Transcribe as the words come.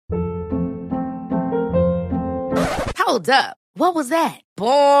Hold up. What was that?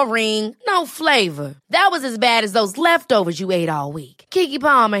 Boring. No flavor. That was as bad as those leftovers you ate all week. Keke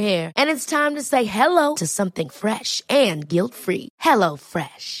Palmer here. And it's time to say hello to something fresh and guilt-free. Hello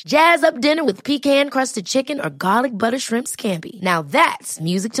Fresh. Jazz up dinner with pecan-crusted chicken or garlic butter shrimp scampi. Now that's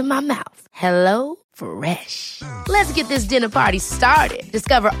music to my mouth. Hello Fresh. Let's get this dinner party started.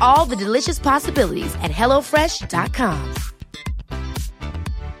 Discover all the delicious possibilities at hellofresh.com.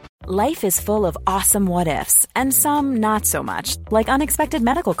 Life is full of awesome what-ifs, and some not so much, like unexpected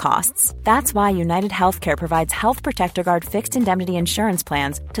medical costs. That's why United Healthcare provides Health Protector Guard fixed indemnity insurance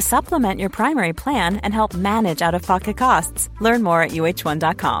plans to supplement your primary plan and help manage out-of-pocket costs. Learn more at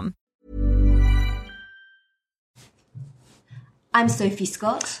uh1.com. I'm Sophie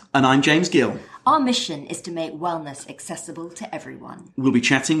Scott. And I'm James Gill. Our mission is to make wellness accessible to everyone. We'll be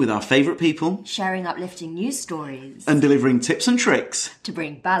chatting with our favourite people, sharing uplifting news stories, and delivering tips and tricks to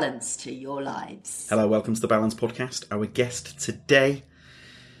bring balance to your lives. Hello, welcome to the Balance Podcast. Our guest today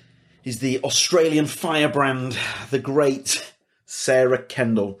is the Australian firebrand, the great Sarah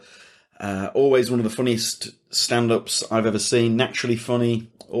Kendall. Always one of the funniest stand-ups I've ever seen. Naturally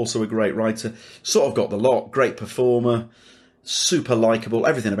funny, also a great writer. Sort of got the lot. Great performer. Super likeable.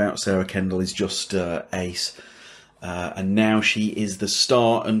 Everything about Sarah Kendall is just ace. And now she is the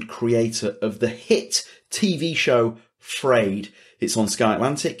star and creator of the hit TV show Frayed. It's on Sky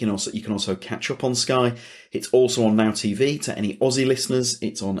Atlantic. You can also catch up on Sky. It's also on Now TV to any Aussie listeners.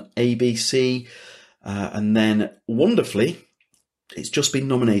 It's on ABC. And then, wonderfully, it's just been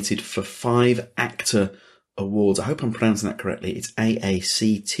nominated for 5 ACTA awards. I hope I'm pronouncing that correctly. It's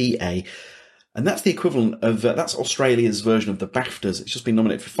AACTA. And that's the equivalent of, that's Australia's version of the BAFTAs. It's just been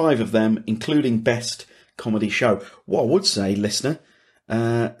nominated for 5 of them, including Best Comedy Show. What I would say, listener,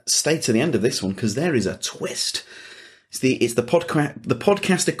 stay to the end of this one, because there is a twist. It's the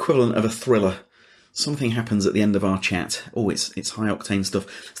podcast equivalent of a thriller. Something happens at the end of our chat. Oh, it's high octane stuff.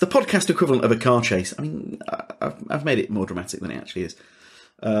 It's the podcast equivalent of a car chase. I mean, I've made it more dramatic than it actually is.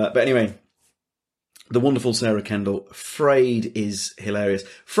 But anyway, the wonderful Sarah Kendall. Frayed is hilarious.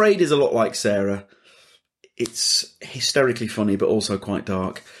 Frayed is a lot like Sarah. It's hysterically funny, but also quite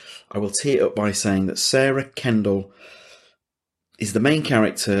dark. I will tee it up by saying that Sarah Kendall is the main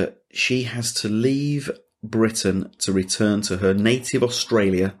character. She has to leave Britain to return to her native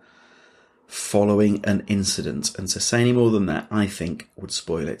Australia following an incident. And to say any more than that, I think, would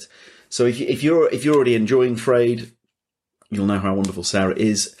spoil it. So if you're already enjoying Frayed, you'll know how wonderful Sarah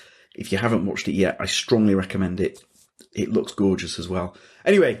is. If you haven't watched it yet, I strongly recommend it. It looks gorgeous as well.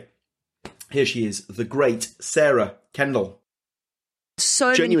 Anyway, here she is, the great Sarah Kendall.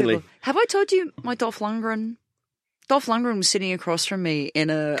 So genuinely. many people. Have I told you my Dolph Lundgren? Dolph Lundgren was sitting across from me in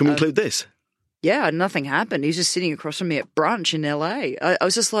a... Can we include this? Yeah, nothing happened. He was just sitting across from me at brunch in LA. I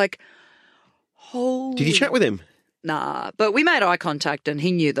was just like, holy... Did you chat with him? Nah, but we made eye contact and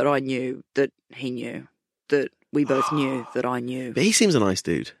he knew that I knew that he knew. That we both knew that I knew. But he seems a nice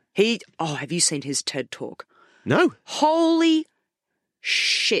dude. Have you seen his TED Talk? No. Holy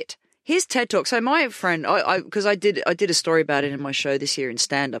shit. His TED Talk. So my friend, because I did a story about it in my show this year in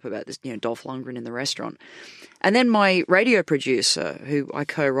stand-up about this, Dolph Lundgren in the restaurant. And then my radio producer, who I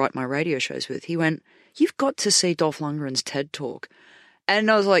co-write my radio shows with, he went, "You've got to see Dolph Lundgren's TED Talk."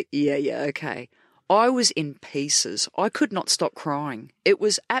 And I was like, yeah, okay. I was in pieces. I could not stop crying. It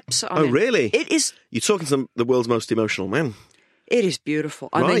was absolutely... Oh, really? It is... You're talking to the world's most emotional man. It is beautiful.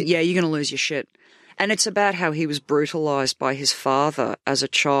 I mean, yeah, you're going to lose your shit. And it's about how he was brutalised by his father as a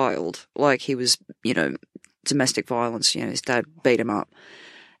child. Like he was, domestic violence, his dad beat him up.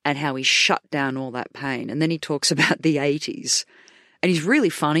 And how he shut down all that pain. And then he talks about the 80s. And he's really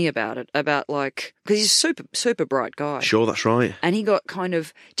funny about it, because he's a super, super bright guy. Sure, that's right. And he got kind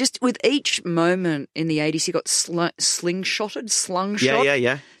of, just with each moment in the 80s, he got slungshot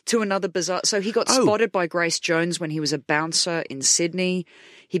Yeah. to another bizarre. So he got spotted by Grace Jones when he was a bouncer in Sydney.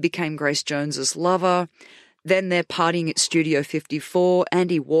 He became Grace Jones's lover. Then they're partying at Studio 54.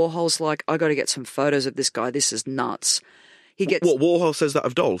 Andy Warhol's like, I got to get some photos of this guy. This is nuts. He gets what Warhol says that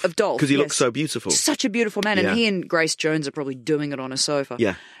of Dolph? Of Dolph, because he yes. looks so beautiful. Such a beautiful man, Yeah. and he and Grace Jones are probably doing it on a sofa.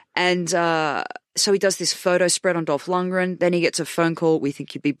 Yeah, and so he does this photo spread on Dolph Lundgren. Then he gets a phone call. We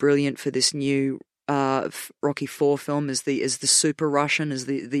think you'd be brilliant for this new Rocky IV film as the super Russian, as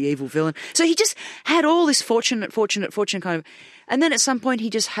the evil villain. So he just had all this fortunate kind of. And then at some point he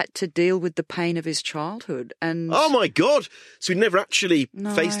just had to deal with the pain of his childhood. And oh my God! So he never actually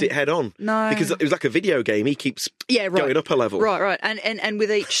faced it head on. No, because it was like a video game. He keeps going up a level. Right. And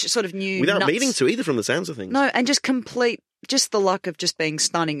with each sort of new without nuts, meaning to either, from the sounds of things. No, and just complete just the luck of just being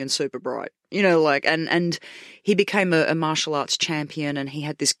stunning and super bright, and he became a martial arts champion, and he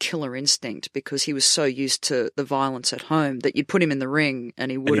had this killer instinct because he was so used to the violence at home that you'd put him in the ring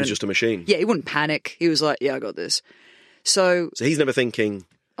and he wouldn't. And he was just a machine. Yeah, he wouldn't panic. He was like, yeah, I got this. So he's never thinking,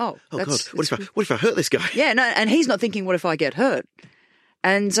 oh God, what if I hurt this guy? Yeah, no, and he's not thinking, what if I get hurt?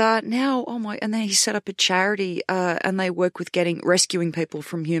 And now, and then he set up a charity, and they work with rescuing people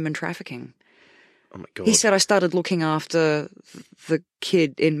from human trafficking. Oh my God. He said, I started looking after the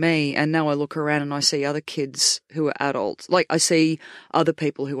kid in me, and now I look around and I see other kids who are adults. Like, I see other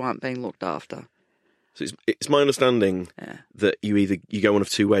people who aren't being looked after. So it's my understanding that you go one of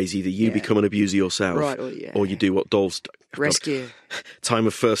two ways. Either you become an abuser yourself, right, or you do what dolls rescue. Time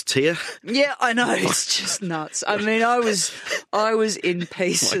of first tear. Yeah, I know. It's just nuts. I mean, I was in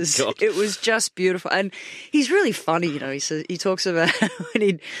pieces. Oh my God. It was just beautiful. And he's really funny, he talks about when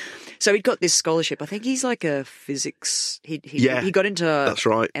he'd got this scholarship. I think he's like a physics. He got into that's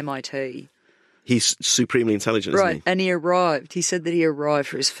right. MIT. He's supremely intelligent, right, isn't he? And he arrived. He said that he arrived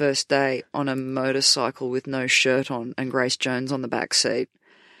for his first day on a motorcycle with no shirt on and Grace Jones on the back seat.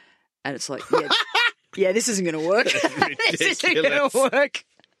 And it's like, yeah, this isn't going to work. This isn't going to work.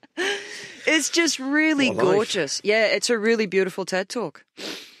 It's just really gorgeous. Yeah, it's a really beautiful TED Talk.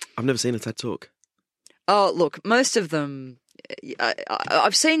 I've never seen a TED Talk. Oh, look, most of them,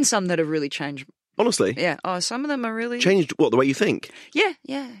 I've seen some that have really changed. Honestly? Yeah. Oh, some of them are really... Changed what, the way you think?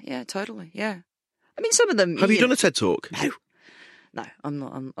 Yeah, totally, yeah. I mean, some of them... Have you done a TED Talk? No, I'm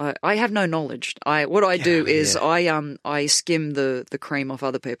not. I have no knowledge. What I do is I skim the cream off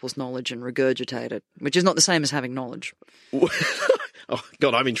other people's knowledge and regurgitate it, which is not the same as having knowledge. Oh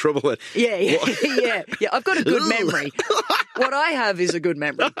God, I'm in trouble then. Yeah. I've got a good memory. What I have is a good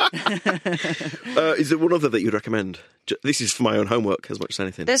memory. Is there one other that you'd recommend? This is for my own homework as much as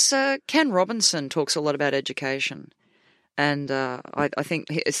anything. There's Ken Robinson talks a lot about education. And I think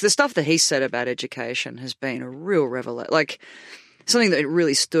it's the stuff that he said about education has been a real revelation. Like, something that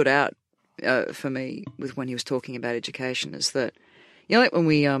really stood out for me with when he was talking about education is that, like when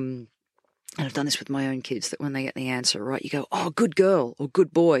we, and I've done this with my own kids, that when they get the answer right, you go, oh, good girl or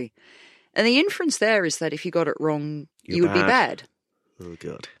good boy. And the inference there is that if you got it wrong, you would be bad. Oh,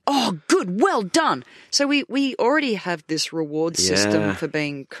 God. Oh, good, well done. So we already have this reward system for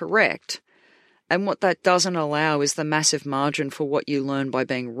being correct. And what that doesn't allow is the massive margin for what you learn by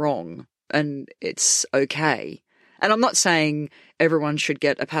being wrong. And it's okay. And I'm not saying everyone should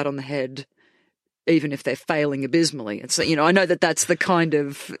get a pat on the head even if they're failing abysmally. It's, I know that that's the kind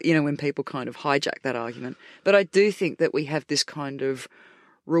of, when people kind of hijack that argument. But I do think that we have this kind of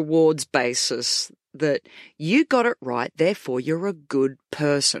rewards basis that you got it right, therefore you're a good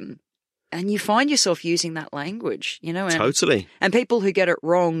person. And you find yourself using that language, and, totally. And people who get it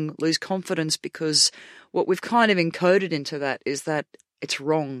wrong lose confidence because what we've kind of encoded into that is that it's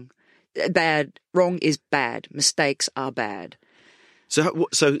wrong. Bad. Wrong is bad. Mistakes are bad. So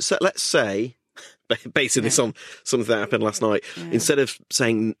let's say, basing this on something that happened last night, instead of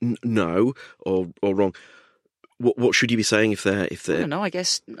saying no or wrong, what should you be saying if they're? I don't know. I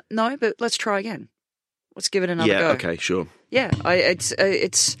guess no, but let's try again. Let's give it another go. Yeah. Okay. Sure. Yeah.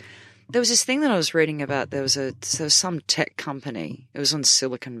 It's. There was this thing that I was reading about. There was some tech company. It was on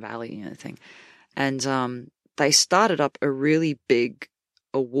Silicon Valley, thing, and they started up a really big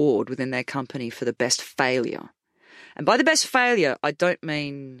award within their company for the best failure. And by the best failure, I don't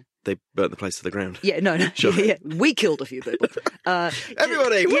mean they burnt the place to the ground. Yeah, no, sure. Yeah, we killed a few people.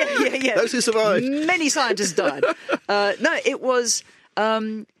 Everybody, yeah. Those who survived. Many scientists died. No, it was.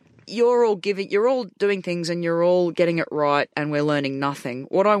 You're all doing things and you're all getting it right and we're learning nothing.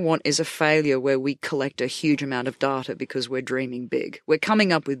 What I want is a failure where we collect a huge amount of data because we're dreaming big. We're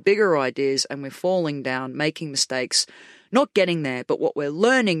coming up with bigger ideas and we're falling down, making mistakes, not getting there, but what we're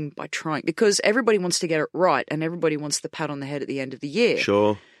learning by trying, because everybody wants to get it right and everybody wants the pat on the head at the end of the year.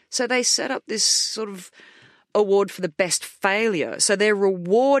 Sure. So they set up this sort of award for the best failure. So they're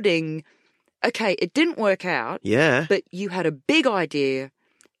rewarding, okay, it didn't work out. Yeah. But you had a big idea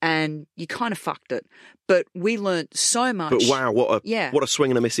and you kind of fucked it. But we learned so much. But wow, what a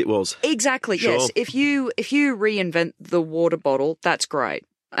swing and a miss it was. Exactly, sure. Yes. If you reinvent the water bottle, that's great.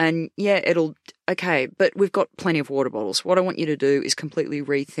 And okay, but we've got plenty of water bottles. What I want you to do is completely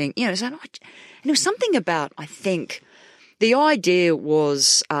rethink, and it was something about, I think, the idea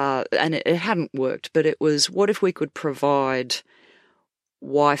was, and it hadn't worked, but it was, what if we could provide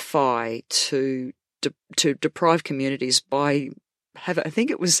Wi-Fi to deprived communities by I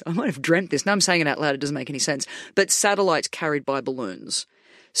might have dreamt this. Now I'm saying it out loud, it doesn't make any sense, but satellites carried by balloons.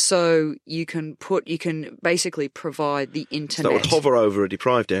 So you can basically provide the internet. So that would hover over a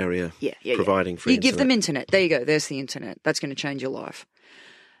deprived area, providing free You give them internet. internet. There you go. There's the internet. That's going to change your life.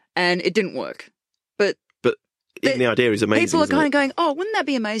 And it didn't work. But even the idea is amazing. People are kind of going, oh, wouldn't that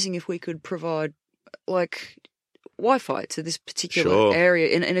be amazing if we could provide like Wi-Fi to this particular area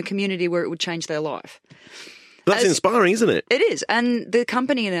in a community where it would change their life? That's inspiring, isn't it? It is. And the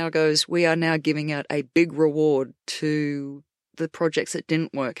company now goes, we are now giving out a big reward to the projects that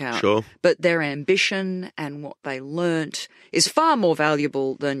didn't work out. Sure. But their ambition and what they learnt is far more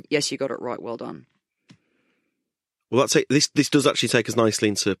valuable than, yes, you got it right, well done. Well, this does actually take us nicely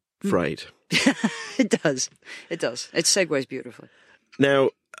into Frayed. It does. It does. It segues beautifully.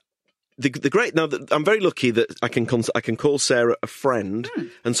 Now, I'm very lucky that I can call Sarah a friend,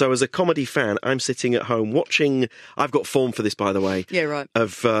 and so as a comedy fan, I'm sitting at home watching. I've got form for this, by the way. Yeah, right.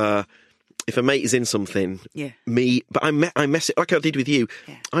 Of if a mate is in something, yeah, but I message like I did with you.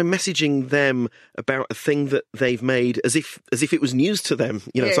 Yeah. I'm messaging them about a thing that they've made as if it was news to them.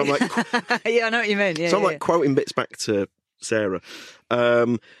 You know, yeah. So I'm like, yeah, I know what you mean. Yeah, so I'm like quoting bits back to Sarah.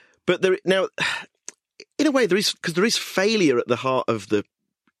 But now, in a way, there is failure at the heart of the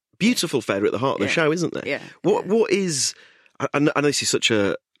beautiful failure at the heart of the show, isn't there? Yeah. What is? I know this is such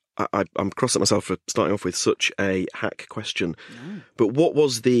a. I'm cross at myself for starting off with such a hack question, but what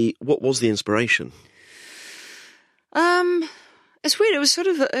was the inspiration? It's weird.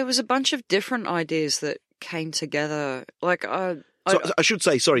 It was a bunch of different ideas that came together. Like I should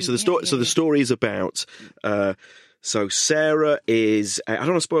say, sorry. So the story is about. So Sarah is, I don't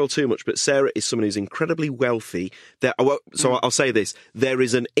want to spoil too much, but Sarah is someone who's incredibly wealthy. I'll say this. There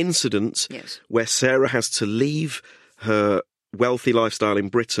is an incident where Sarah has to leave her wealthy lifestyle in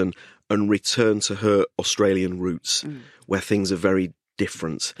Britain and return to her Australian roots, where things are very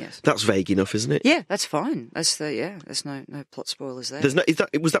different. Yes. That's vague enough, isn't it? Yeah, that's fine. There's no plot spoilers there.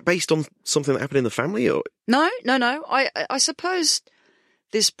 Was that based on something that happened in the family, or? No. I suppose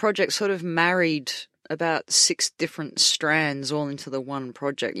this project sort of married about 6 different strands all into the one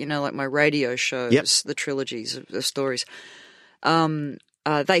project. You know, like my radio shows, the trilogies of the stories.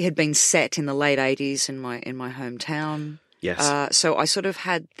 They had been set in the late 80s in my hometown. Yes. So I sort of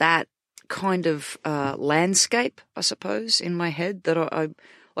had that kind of landscape, I suppose, in my head that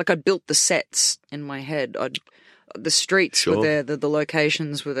I built the sets in my head. The streets were there, the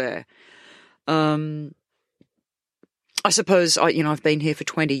locations were there. I suppose I've been here for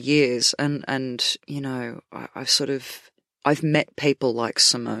 20 years and you know, I've met people like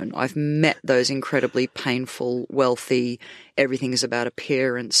Simone. I've met those incredibly painful, wealthy, everything is about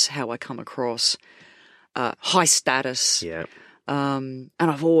appearance, how I come across, high status. Yeah. And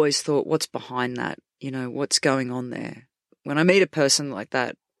I've always thought, what's behind that? You know, what's going on there? When I meet a person like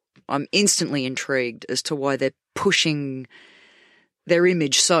that, I'm instantly intrigued as to why they're pushing their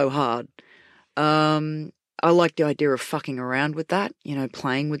image so hard. I like the idea of fucking around with that, you know,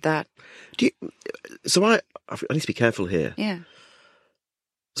 playing with that. So I need to be careful here. Yeah.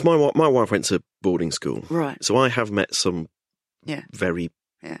 So my wife went to boarding school. Right. So I have met some very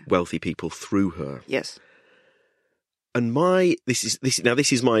wealthy people through her. Yes. And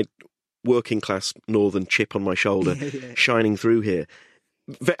this is my working class northern chip on my shoulder shining through here.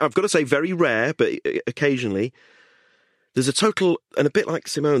 I've got to say, very rare, but occasionally there's a total, and a bit like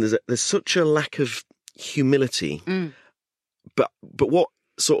Simone, there's such a lack of humility, but what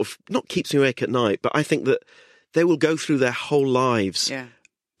sort of not keeps me awake at night, but I think that they will go through their whole lives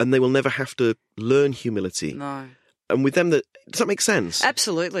and they will never have to learn humility. No. And with them, does that make sense?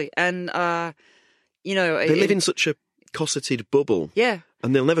 Absolutely. And, you know... They live in such a cosseted bubble. Yeah.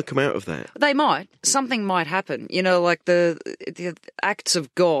 And they'll never come out of that. They might. Something might happen. You know, like the acts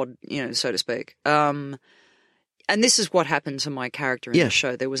of God, you know, so to speak. And this is what happened to my character in the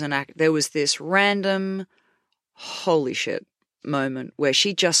show. There was this random holy shit moment where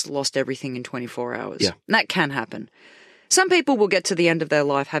she just lost everything in 24 hours. Yeah. And that can happen. Some people will get to the end of their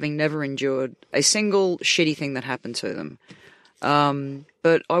life having never endured a single shitty thing that happened to them.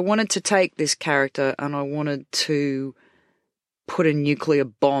 But I wanted to take this character and I wanted to put a nuclear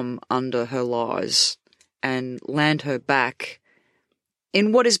bomb under her lies and land her back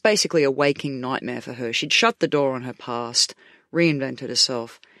in what is basically a waking nightmare for her. She'd shut the door on her past, reinvented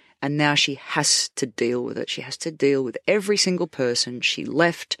herself, and now she has to deal with it. She has to deal with every single person she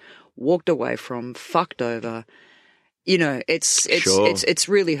left, walked away from, fucked over. You know, it's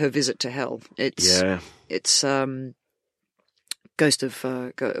really her visit to hell. It's ghost of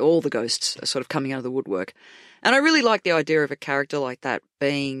all the ghosts are sort of coming out of the woodwork. And I really like the idea of a character like that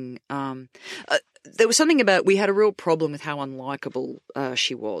being there was something about, we had a real problem with how unlikable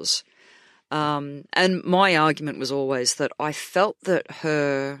she was. And my argument was always that I felt that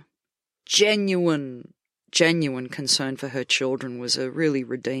her genuine concern for her children was a really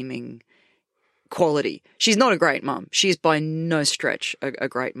redeeming quality. She's not a great mum. She is by no stretch a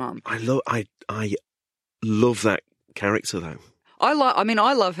great mum. I love that character though. I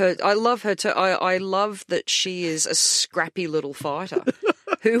love her. I love her too. I love that she is a scrappy little fighter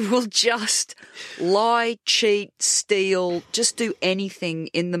who will just lie, cheat, steal, just do anything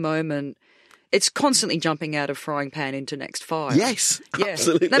in the moment. It's constantly jumping out of frying pan into next fire. Yes,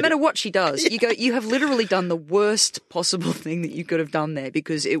 absolutely. No matter what she does, you have literally done the worst possible thing that you could have done there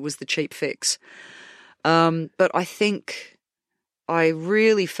because it was the cheap fix. But I think I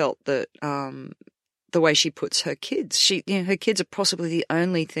really felt that the way she puts her kids, her kids are possibly the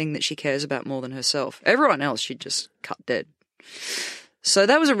only thing that she cares about more than herself. Everyone else she'd just cut dead. So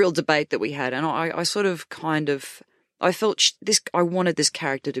that was a real debate that we had, and I sort of I felt I wanted this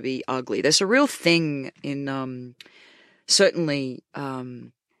character to be ugly. There's a real thing in certainly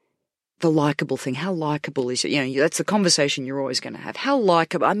the likable thing. How likable is it? You know, that's the conversation you're always going to have. How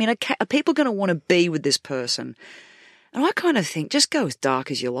likable? I mean, are people going to want to be with this person? And I kind of think just go as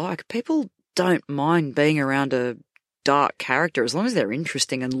dark as you like. People don't mind being around a dark character as long as they're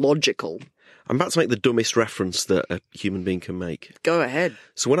interesting and logical. I'm about to make the dumbest reference that a human being can make. Go ahead.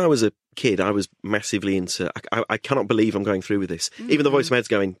 So when I was a kid, I was massively into... I cannot believe I'm going through with this. Even the voice of my head's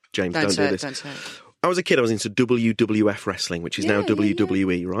going, James, don't do this. Don't say it. I was a kid, I was into WWF wrestling, which is now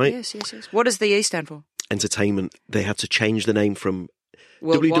WWE, right? Yes. What does the E stand for? Entertainment. They had to change the name from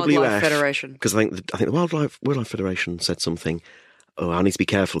World WWF Wildlife Federation. Because I think the Wildlife Federation said something. Oh, I need to be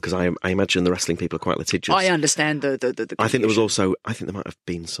careful because I imagine the wrestling people are quite litigious. I understand the I think there was also... I think there might have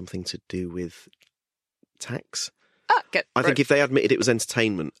been something to do with tax. I think if they admitted it was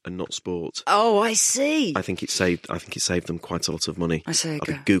entertainment and not sport. Oh, I see. I think it saved them quite a lot of money. I see. I'll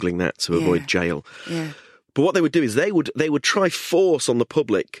be googling that to avoid jail. Yeah. But what they would do is they would try force on the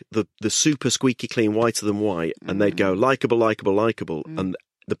public the super squeaky clean whiter than white, and they'd go likeable, and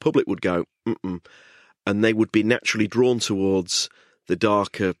the public would go and they would be naturally drawn towards the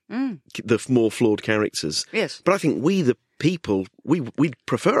darker, the more flawed characters. Yes. But I think we, the people, we'd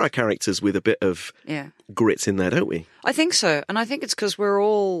prefer our characters with a bit of grit in there, don't we? I think so. And I think it's because we're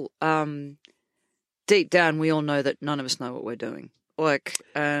all, deep down, we all know that none of us know what we're doing. We're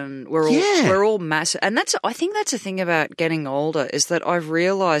all massive. And I think that's the thing about getting older is that I've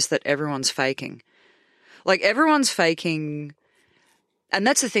realized that everyone's faking. Like everyone's faking. And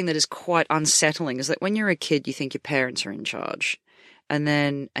that's the thing that is quite unsettling is that when you're a kid, you think your parents are in charge. And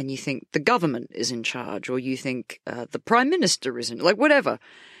you think the government is in charge, or you think the prime minister is in, like whatever.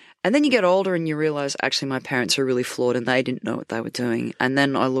 And then you get older and you realize, actually, my parents are really flawed and they didn't know what they were doing. And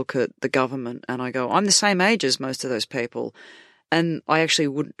then I look at the government and I go, I'm the same age as most of those people. And I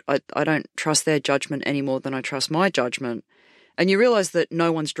actually I don't trust their judgment any more than I trust my judgment. And you realize that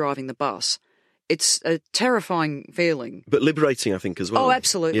no one's driving the bus. It's a terrifying feeling. But liberating, I think, as well. Oh,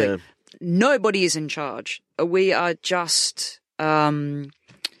 absolutely. Yeah. Nobody is in charge. We are just... we are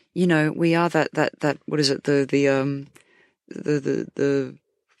that. What is it? I'm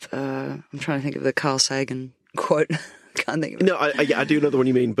trying to think of the Carl Sagan quote. Can't think of it. No, I do know the one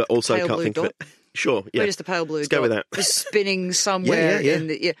you mean, but also pale can't think dot. of it. Sure, yeah. We're just a pale blue. Let's dot go with that. Just spinning somewhere.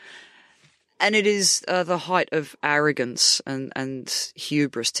 Yeah. And it is the height of arrogance and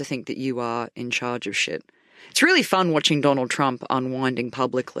hubris to think that you are in charge of shit. It's really fun watching Donald Trump unwinding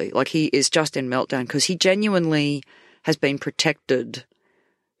publicly. Like he is just in meltdown because he genuinely has been protected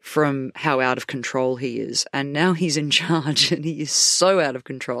from how out of control he is. And now he's in charge and he is so out of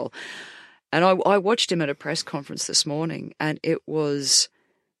control. And I watched him at a press conference this morning and it was,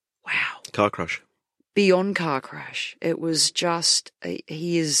 wow. Car crash. Beyond car crash. It was just,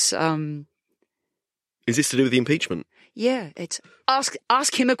 he is... Is this to do with the impeachment? Yeah, it's ask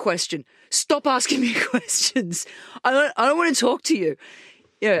him a question. Stop asking me questions. I don't want to talk to you.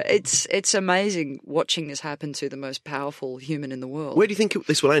 Yeah, it's amazing watching this happen to the most powerful human in the world. Where do you think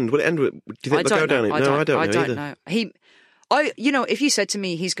this will end? Will it end with, do you think they'll go down it? No, I don't know either. If you said to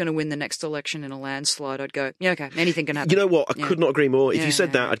me he's going to win the next election in a landslide, I'd go, yeah, okay, anything can happen. You know what? I could not agree more. If you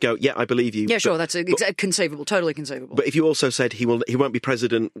said that, I'd go, yeah, I believe you. Yeah, sure, that's conceivable, totally conceivable. But if you also said he won't be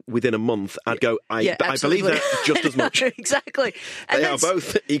president within a month, I'd go, I believe that just as much. Exactly. They are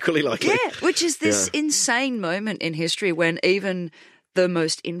both equally likely. Yeah, which is this insane moment in history when even the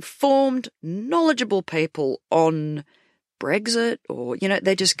most informed, knowledgeable people on Brexit or,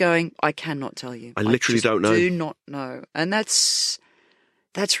 they're just going, I cannot tell you. I literally don't know. Do not know. And that's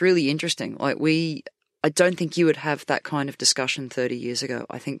really interesting. Like I don't think you would have that kind of discussion 30 years ago.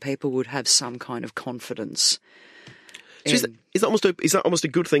 I think people would have some kind of confidence. So is that almost a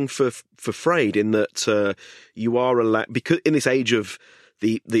good thing for Freud in that you are allowed, because in this age of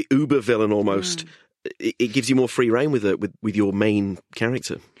the uber villain almost, it gives you more free reign with your main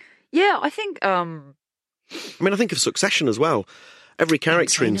character. Yeah, I think. I mean, I think of Succession as well. Every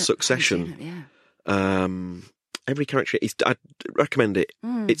character in Succession, every character is. I'd recommend it.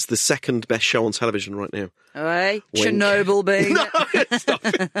 It's the second best show on television right now. Hey, Chernobyl being. No, stop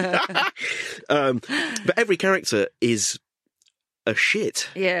it. But every character is a shit.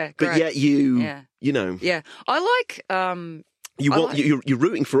 Yeah, but yet you know. Yeah, I like. You're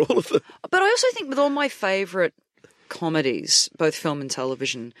rooting for all of them. But I also think with all my favourite comedies, both film and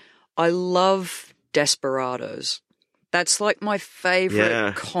television, I love Desperados. That's like my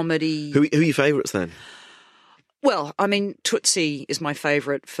favourite comedy. Who are your favourites then? Well, I mean, Tootsie is my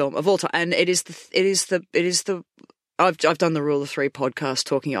favourite film of all time, and it is the. I've done the Rule of Three podcast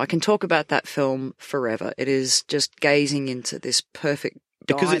talking. I can talk about that film forever. It is just gazing into this perfect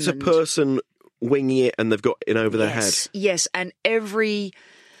because diamond. It's a person winging it, and they've got it over their head. Yes, and every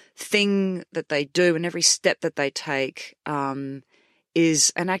thing that they do and every step that they take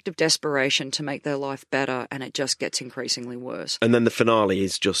is an act of desperation to make their life better, and it just gets increasingly worse. And then the finale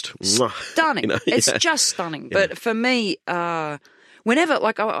is just stunning. It's just stunning. Yeah. But for me, whenever,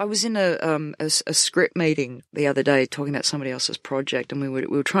 like, I was in a script meeting the other day talking about somebody else's project, and we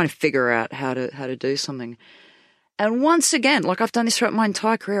were trying to figure out how to do something. And once again, like I've done this throughout my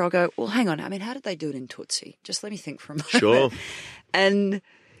entire career, I'll go, well, hang on. I mean, how did they do it in Tootsie? Just let me think for a moment. Sure. And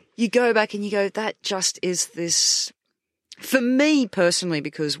you go back and you go, that just is this. For me personally,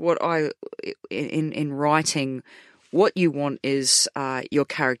 because what in writing, what you want is your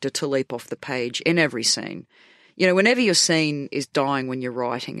character to leap off the page in every scene. You know, whenever your scene is dying when you're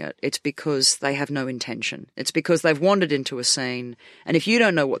writing it, it's because they have no intention. It's because they've wandered into a scene, and if you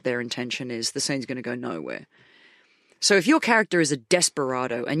don't know what their intention is, the scene's going to go nowhere. So if your character is a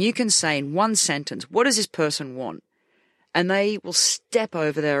desperado and you can say in one sentence, what does this person want? And they will step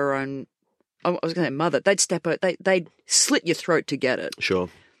over their own, I was going to say mother, they'd slit your throat to get it. Sure.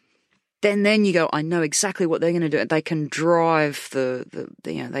 Then you go, I know exactly what they're going to do. They can drive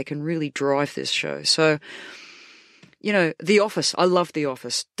they can really drive this show. So, you know, The Office, I love The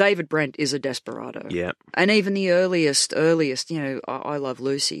Office. David Brent is a desperado. Yeah. And even the earliest, you know, I Love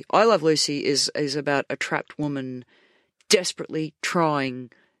Lucy. I Love Lucy is about a trapped woman desperately trying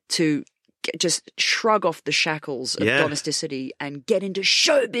to just shrug off the shackles of domesticity and get into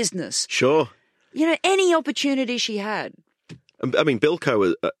show business. Sure. You know, any opportunity she had. I mean,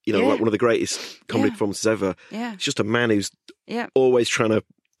 Bilko, like one of the greatest comedy performances ever. Yeah. He's just a man who's always trying to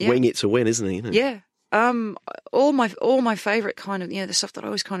wing it to win, isn't he? You know? Yeah. All my favourite kind of, the stuff that I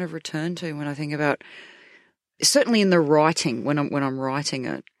always kind of return to when I think about, certainly in the writing, when I'm writing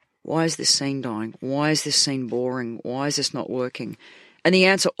it, why is this scene dying? Why is this scene boring? Why is this not working? And the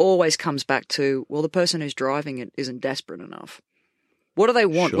answer always comes back to, well, the person who's driving it isn't desperate enough. What do they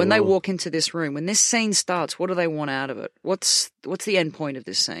want when they walk into this room? When this scene starts, what do they want out of it? What's the end point of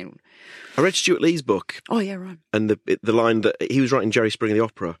this scene? I read Stuart Lee's book. Oh, yeah, right. And the line that he was writing Jerry Springer the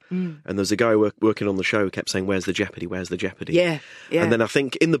Opera, and there was a guy working on the show who kept saying, where's the jeopardy? Where's the jeopardy? Yeah, yeah. And then I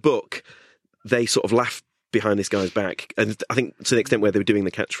think in the book, they sort of laughed behind this guy's back. And I think to the extent where they were doing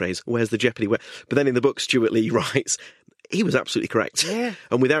the catchphrase, where's the jeopardy? But then in the book, Stuart Lee writes, he was absolutely correct. Yeah.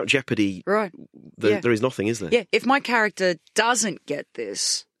 And without jeopardy, there is nothing, is there? Yeah. If my character doesn't get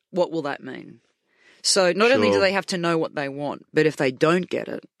this, what will that mean? So not only do they have to know what they want, but if they don't get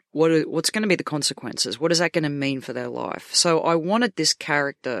it, what's going to be the consequences? What is that going to mean for their life? So I wanted this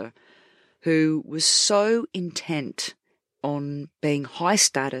character who was so intent on being high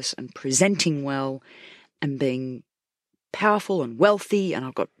status and presenting well and being powerful and wealthy, and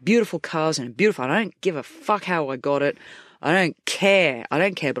I've got beautiful cars and I don't give a fuck how I got it. I don't care,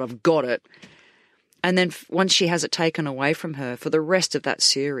 but I've got it. And then once she has it taken away from her, for the rest of that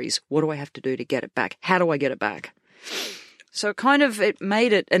series, what do I have to do to get it back? How do I get it back? So it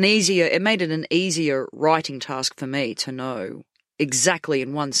made it an easier writing task for me to know exactly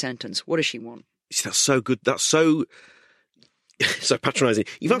in one sentence, what does she want? See, that's so good. That's so patronising.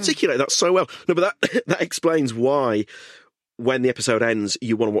 You've articulated that so well. No, but that explains why when the episode ends,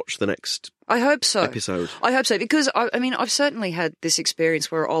 you want to watch the next I hope so. episode. I hope so, because, I've certainly had this experience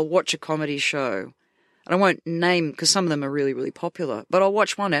where I'll watch a comedy show, and I won't name, because some of them are really, really popular, but I'll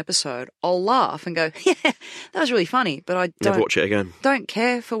watch one episode, I'll laugh and go, yeah, that was really funny, but I never watch it again. Don't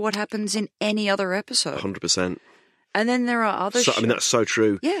care for what happens in any other episode. 100%. And then there are other shows. I mean, that's so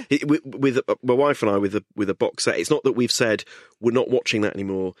true. Yeah. With my wife and I, with a box set, it's not that we've said we're not watching that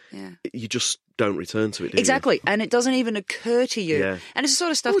anymore. Yeah. You just don't return to it, do Exactly. you? And it doesn't even occur to you. Yeah. And it's the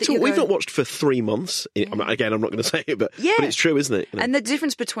sort of stuff We've not watched for 3 months. Again, I'm not going to say it, but it's true, isn't it? You know? And the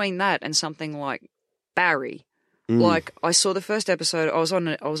difference between that and something like Barry, like I saw the first episode, I was on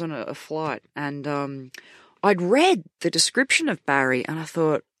a flight, and I'd read the description of Barry, and I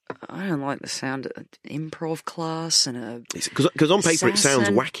thought, I don't like the sound of improv class and because on paper it sounds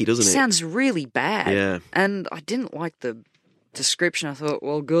wacky, doesn't it? It sounds really bad. Yeah. And I didn't like the description. I thought,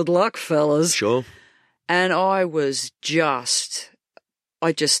 well, good luck, fellas. Sure. And I did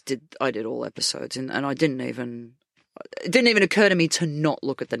all episodes, and it didn't even occur to me to not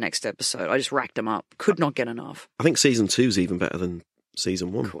look at the next episode. I just racked them up. Could not get enough. I think season 2's even better than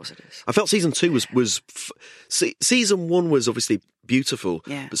season 1. Of course it is. I felt season 2 season 1 was obviously beautiful,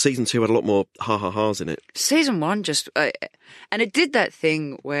 but season 2 had a lot more ha-ha-has in it. Season 1 just, and it did that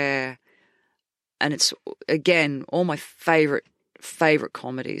thing where, and it's, again, all my favourite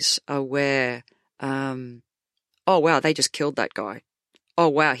comedies are where, oh wow, they just killed that guy. Oh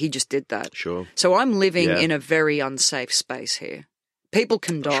wow, he just did that. Sure. So I'm living in a very unsafe space here. People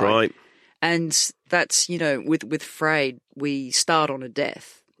can die. That's right. And that's, with Frayed, we start on a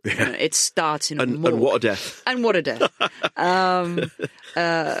death. Yeah. It starts in a morgue. And what a death. And what a death.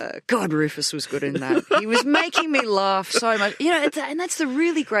 God, Rufus was good in that. He was making me laugh so much. And that's the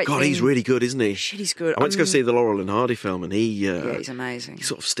really great thing. God, he's really good, isn't he? Shit, he's good. I went to go see the Laurel and Hardy film, and he's amazing. He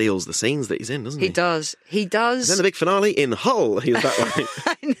sort of steals the scenes that he's in, doesn't he? He does. And then the big finale in Hull, he was that way.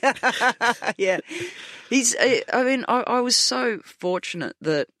 Yeah. I was so fortunate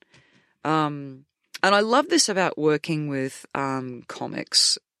that, and I love this about working with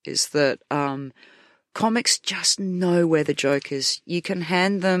comics, is that comics just know where the joke is. You can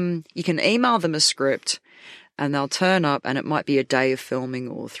email them a script, and they'll turn up, and it might be a day of filming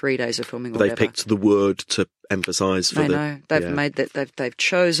or 3 days of filming. They've picked the word to emphasise for they've made that. They've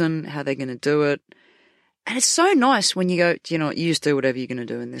chosen how they're going to do it, and it's so nice when you go, you just do whatever you're going to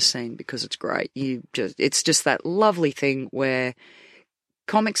do in this scene because it's great. It's just that lovely thing where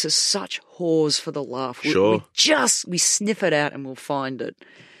comics are such whores for the laugh. Sure. We sniff it out and we'll find it.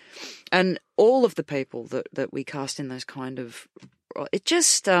 And all of the people that we cast in those kind of, it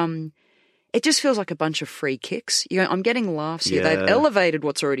just feels like a bunch of free kicks. I'm getting laughs here. Yeah. They've elevated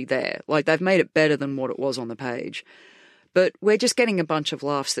what's already there. Like they've made it better than what it was on the page. But we're just getting a bunch of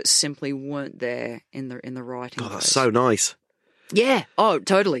laughs that simply weren't there in the writing. God, that's so nice. Yeah. Oh,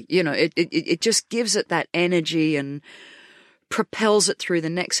 totally. It just gives it that energy and propels it through the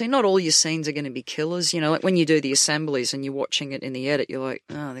next scene. Not all your scenes are going to be killers. Like when you do the assemblies and you're watching it in the edit, you're like,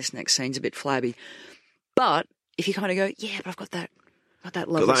 oh, this next scene's a bit flabby. But if you kind of go, yeah, but I've got that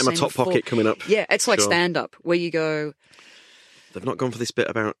lovely Got that in my scene top pocket coming up. Yeah, it's like Sure. stand-up where you go... They've not gone for this bit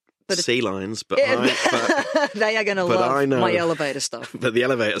about sea lions, but they are going to love my elevator stuff. But the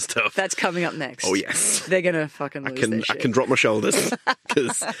elevator stuff. That's coming up next. Oh, yes. They're going to fucking lose their shit. I can drop my shoulders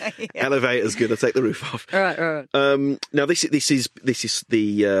because elevator's going to take the roof off. All right. Now, this is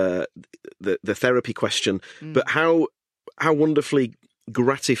the therapy question, but how wonderfully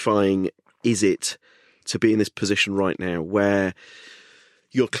gratifying is it to be in this position right now where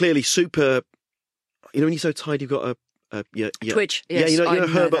you're clearly super, when you're so tired you've got a Twitch. Yes, yeah,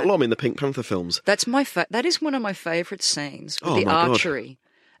 Herbert Lom in the Pink Panther films. That's that is one of my favourite scenes with the my God. archery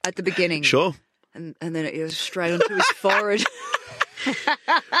at the beginning. Sure. And then it goes straight onto his forehead.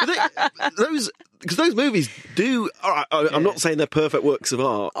 Those movies do. All right, I'm not saying they're perfect works of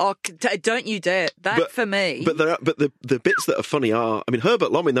art. Oh, don't you dare! For me. But the bits that are funny are. I mean,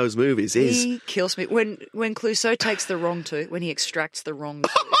 Herbert Lom in those movies is. He kills me when Clouseau takes the wrong tooth, when he extracts the wrong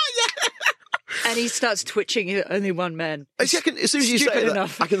tooth. And he starts twitching. Only one man. As soon as you say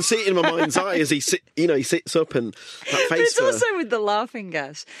that, I can see it in my mind's eye as he sits up and that face. But it's also with the laughing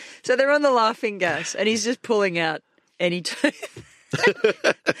gas. So they're on the laughing gas, and he's just pulling out any tooth.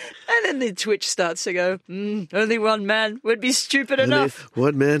 And then the twitch starts to go. Only one man would be stupid enough.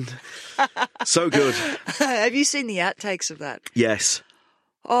 One man. So good. Have you seen the outtakes of that? Yes.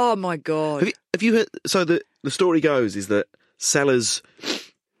 Oh my God. Have you heard? So the story goes is that Sellers.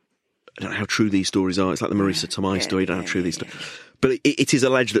 I don't know how true these stories are. It's like the Marisa Tomei story. I don't know how true these stories. But it is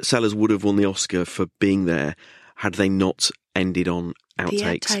alleged that Sellers would have won the Oscar for being there had they not ended on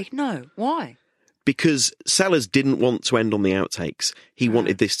outtakes. The outtake? No. Why? Because Sellers didn't want to end on the outtakes. He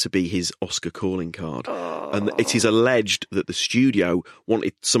wanted this to be his Oscar calling card. And it is alleged that the studio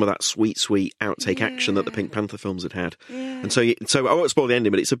wanted some of that sweet outtake action that the Pink Panther films had. Yeah. And so I won't spoil the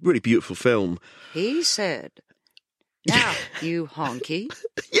ending, but it's a really beautiful film. He said Now, you honky.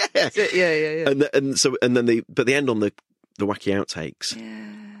 Yeah. Yeah. And then the end on the wacky outtakes.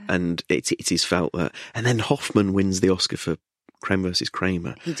 Yeah. And it is felt that. And then Hoffman wins the Oscar for Creme versus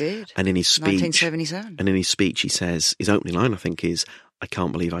Kramer. He did. And in his speech, 1977. And in his speech, he says his opening line, I think, is, "I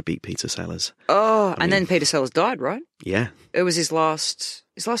can't believe I beat Peter Sellers." Oh, and then Peter Sellers died, right? Yeah. It was his last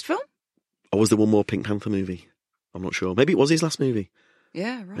film. Or was there one more Pink Panther movie? I'm not sure. Maybe it was his last movie.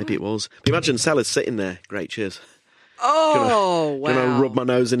 Yeah, right. Maybe it was. But imagine Sellers sitting there. Great, cheers. Oh, wow. Can I rub my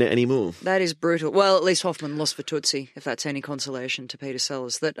nose in it anymore? That is brutal. Well, at least Hoffman lost for Tootsie, if that's any consolation to Peter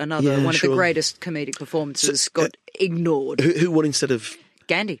Sellers. That one of the greatest comedic performances got ignored. Who won instead of...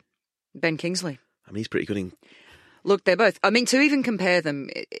 Gandhi. Ben Kingsley. I mean, he's pretty good in... Look, they're both... I mean, to even compare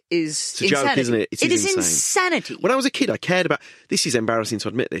them is It's a insanity. joke, isn't it? It is insanity. When I was a kid, I cared about... This is embarrassing to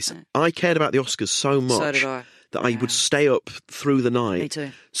admit this. I cared about the Oscars so much... So did I. That I would stay up through the night. Me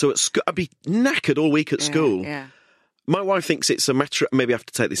too. So at I'd be knackered all week at school. Yeah. My wife thinks it's a matter. Maybe I have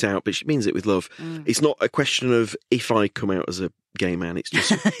to take this out, but she means it with love. It's not a question of if I come out as a gay man. It's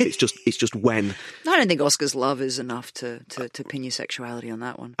just, it's just when. I don't think Oscars love is enough to pin your sexuality on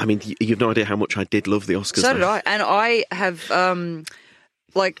that one. I mean, you've no idea how much I did love the Oscars. So did I, and I have.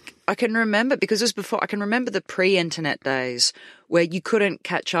 I can remember, because it was before, I can remember the pre-internet days where you couldn't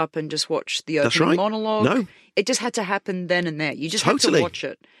catch up and just watch the opening monologue. No. It just had to happen then and there. You just Totally. had to watch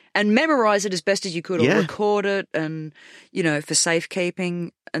it and memorize it as best as you could, or record it, and, for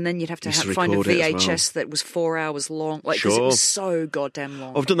safekeeping. And then you'd have to find a VHS that was 4 hours long. Because it was so goddamn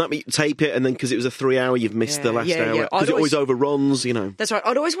long. I've done that, but you tape it, and then because it was a 3 hour, you've missed the last hour. Because it always overruns, That's right.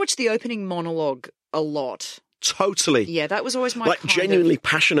 I'd always watch the opening monologue a lot. Totally. Yeah, that was always my genuinely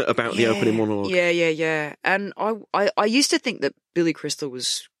passionate about the opening monologue. Yeah. And I used to think that Billy Crystal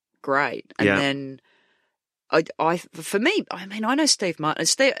was great. And then for me, I mean, I know Steve Martin.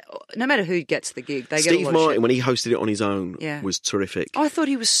 No matter who gets the gig, they get a lot of shit. Steve Martin, when he hosted it on his own, was terrific. I thought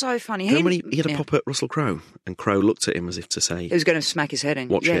he was so funny. When he had a pop at Russell Crowe, and Crowe looked at him as if to say... He was going to smack his head in.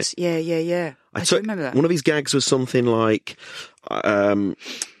 Watch it. Yeah. I do remember that. One of his gags was something like, I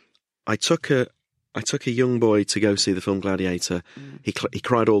took a young boy to go see the film Gladiator. He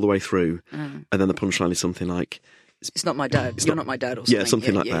cried all the way through, and then the punchline is something like... It's not my dad. You're not my dad, or something. Yeah,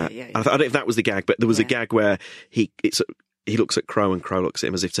 something like that. Yeah. I don't know if that was the gag, but there was a gag where he looks at Crowe and Crowe looks at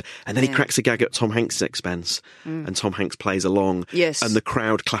him as if to... And then he cracks a gag at Tom Hanks' expense, and Tom Hanks plays along. Yes. And the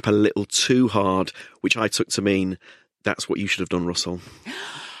crowd clap a little too hard, which I took to mean, that's what you should have done, Russell.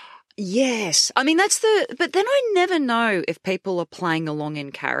 Yes. I mean, but then I never know if people are playing along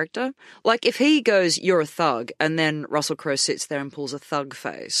in character. Like, if he goes, "You're a thug," and then Russell Crowe sits there and pulls a thug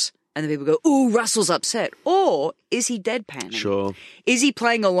face, and then people go, "Ooh, Russell's upset." Or is he deadpanning? Sure. Is he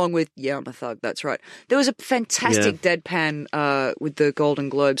playing along with, "Yeah, I'm a thug, that's right." There was a fantastic deadpan with the Golden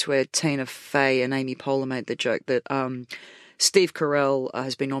Globes where Tina Fey and Amy Poehler made the joke that Steve Carell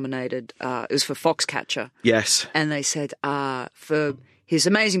has been nominated. It was for Foxcatcher. Yes. And they said, for his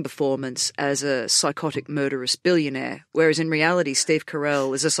amazing performance as a psychotic murderous billionaire, whereas in reality Steve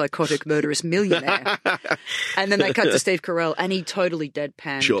Carell is a psychotic murderous millionaire. And then they cut to Steve Carell and he totally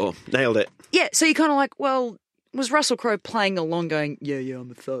deadpanned. Sure, nailed it. Yeah, so you're kind of like, well, was Russell Crowe playing along going, yeah,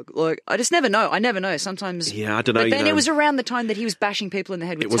 I'm a thug? Like, I just never know. I never know. Sometimes... Yeah, I don't know. But then it was around the time that he was bashing people in the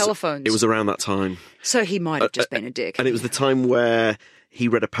head with telephones. It was around that time. So he might have just been a dick. And it was the time where... He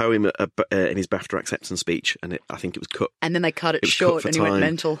read a poem in his BAFTA acceptance speech, and I think it was cut. And then they cut it short, and he went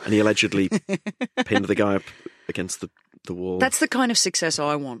mental. And he allegedly pinned the guy up against the wall. That's the kind of success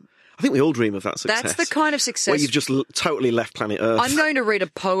I want. I think we all dream of that success. That's the kind of success. Where you've just totally left planet Earth. I'm going to read a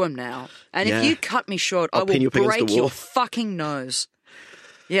poem now, and if you cut me short, I will break your fucking nose.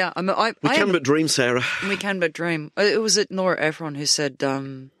 Yeah, we can but dream, Sarah. We can but dream. It was Nora Ephron who said...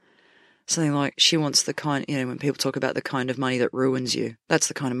 something like, she wants the kind, when people talk about the kind of money that ruins you, that's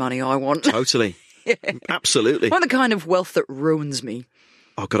the kind of money I want. Totally. Yeah. Absolutely. I want the kind of wealth that ruins me.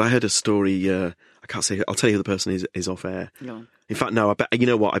 Oh, God, I heard a story, I can't say, I'll tell you who the person is off air. No. In fact, no, you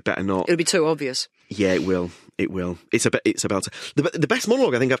know what, I better not. It'll be too obvious. Yeah, it will. It's about the best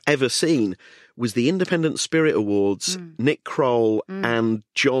monologue I think I've ever seen was the Independent Spirit Awards, Nick Kroll and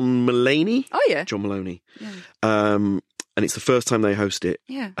John Mulaney. Oh, yeah. John Maloney. Yeah. And it's the first time they host it.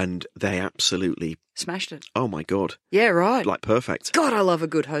 Yeah. And they absolutely... Smashed it. Oh, my God. Yeah, right. Like, perfect. God, I love a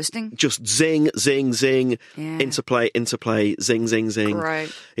good hosting. Just zing, zing, zing, interplay, zing, zing, zing. Right.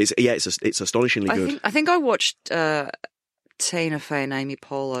 It's astonishingly good. I think I watched Tina Fey and Amy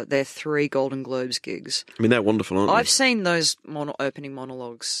Poehler, their 3 Golden Globes gigs. I mean, they're wonderful, aren't they? I've seen those opening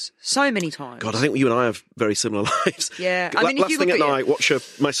monologues so many times. God, I think you and I have very similar lives. Yeah. I mean, last thing at night,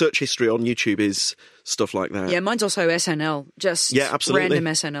 my search history on YouTube is stuff like that. Yeah, mine's also SNL, just absolutely.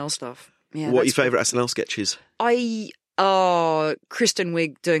 random SNL stuff. Yeah, what are your favourite SNL sketches? Kristen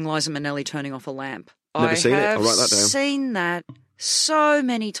Wiig doing Liza Minnelli turning off a lamp. Never seen it. I'll write that down. I've seen that so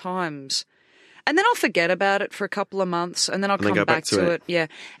many times. And then I'll forget about it for a couple of months, and then I'll come back to it. Yeah,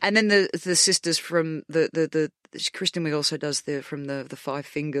 and then the sisters from the Kristen Wiig also does from the Five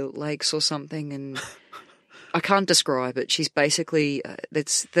Finger Lakes or something, and I can't describe it. She's basically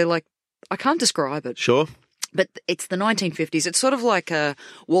they're like, I can't describe it. Sure, but it's the 1950s. It's sort of like a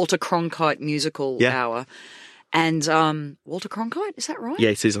Walter Cronkite musical hour. And Walter Cronkite, is that right?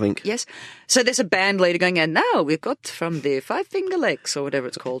 Yeah, it is, I think. Yes. So there's a band leader going, and now we've got from the Five Finger Lakes or whatever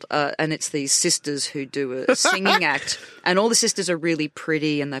it's called. And it's these sisters who do a singing act. And all the sisters are really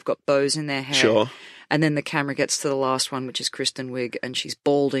pretty and they've got bows in their hair. Sure. And then the camera gets to the last one, which is Kristen Wiig, and she's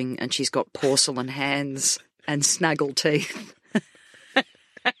balding and she's got porcelain hands and snaggle teeth.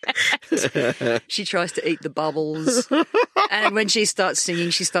 She tries to eat the bubbles. And when she starts singing,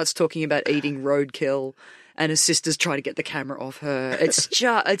 she starts talking about eating roadkill. And her sisters try to get the camera off her. It's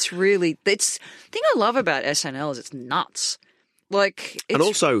the thing I love about SNL is it's nuts. Like, it's and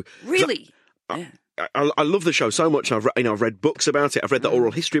also really, I love the show so much. I've read books about it. I've read the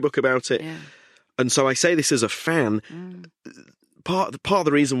oral history book about it. Yeah. And so I say this as a fan. Part of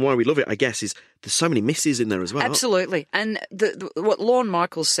the reason why we love it, I guess, is there's so many misses in there as well. Absolutely. And what Lorne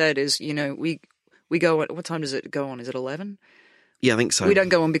Michaels said is, we go at, what time does it go on? Is it 11? Yeah, I think so. We don't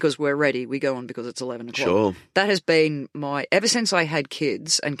go on because we're ready. We go on because it's 11 o'clock. Sure. That has been ever since I had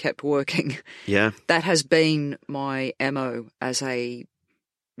kids and kept working. Yeah. That has been my MO as a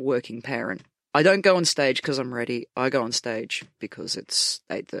working parent. I don't go on stage because I'm ready. I go on stage because it's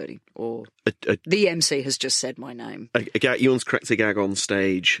 8:30 or the MC has just said my name. Ewan's cracked a gag on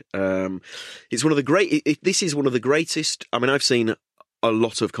stage. It's one of the this is one of the greatest. I mean, I've seen a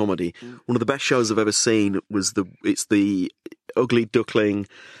lot of comedy. One of the best shows I've ever seen was it's the Ugly Duckling,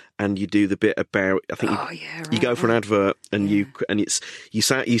 and you do the bit about, I think you go for an advert and you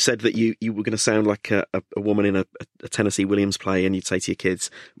said that you were going to sound like a woman in a Tennessee Williams play, and you'd say to your kids,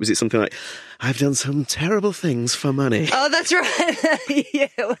 was it something like, I've done some terrible things for money? Oh, that's right. Yeah,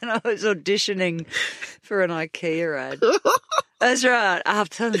 when I was auditioning for an IKEA ad. That's right.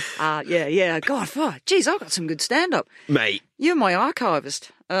 Yeah. God, fuck. Geez, I've got some good stand-up. Mate. You're my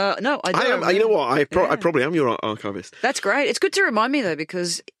archivist. No, I don't. You know what? I probably am your archivist. That's great. It's good to remind me, though,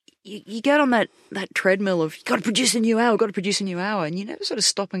 because you get on that treadmill of, you've got to produce a new hour, and you never sort of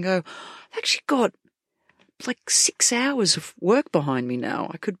stop and go, I've actually got like 6 hours of work behind me now.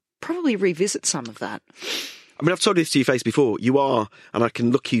 I could probably revisit some of that. I mean, I've told this to your face before. You are, and I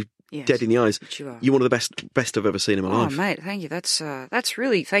can look you dead in the eyes. You're one of the best I've ever seen in my life. Oh, mate, thank you. That's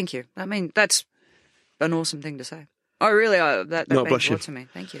really, thank you. I mean, that's an awesome thing to say. Oh, really? That means a lot to me.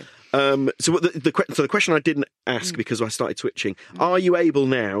 Thank you. So the question I didn't ask because I started twitching. Are you able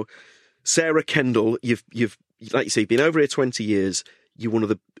now, Sarah Kendall? You've like you say, been over here 20 years. You're one of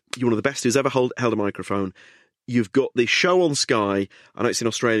the best who's ever held a microphone. You've got this show on Sky. I know it's in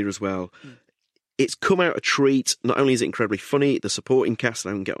Australia as well. It's come out a treat. Not only is it incredibly funny, the supporting cast,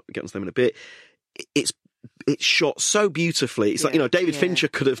 and I can get onto them in a bit. It's shot so beautifully. It's like, David Fincher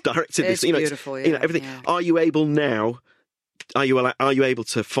could have directed this. It's beautiful. Everything. Yeah. Are you able now? Are you able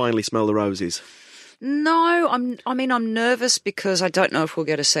to finally smell the roses? No, I'm nervous because I don't know if we'll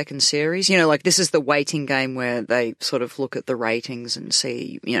get a second series. Like this is the waiting game where they sort of look at the ratings and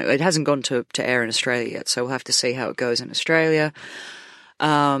see. It hasn't gone to air in Australia yet, so we'll have to see how it goes in Australia.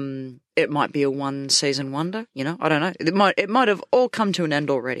 It might be a one-season wonder. I don't know. It might have all come to an end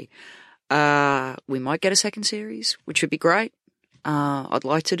already. We might get a second series, which would be great. I'd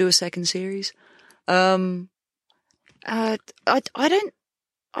like to do a second series. I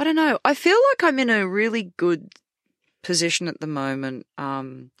don't know. I feel like I'm in a really good position at the moment,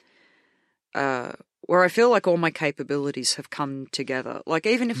 where I feel like all my capabilities have come together. Like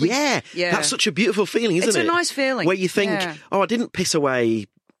even if that's such a beautiful feeling, isn't it? It's a nice feeling where you think, I didn't piss away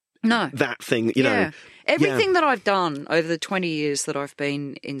that thing. You know, everything that I've done over the 20 years that I've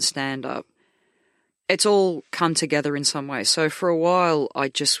been in stand-up, it's all come together in some way. So for a while, I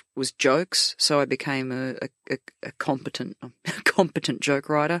just was jokes. So I became a competent joke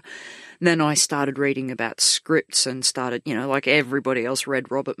writer. And then I started reading about scripts and started, like everybody else,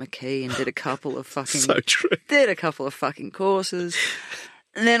 read Robert McKee and did a couple of fucking so true. Did a couple of fucking courses.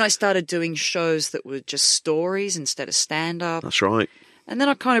 And then I started doing shows that were just stories instead of stand-up. That's right. And then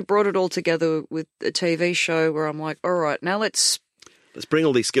I kind of brought it all together with a TV show where I'm like, all right, now let's bring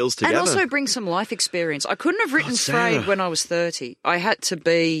all these skills together. And also bring some life experience. I couldn't have written Frayed when I was 30. I had to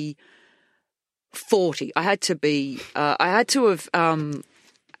be 40. I had to have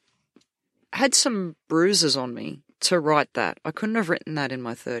had some bruises on me to write that. I couldn't have written that in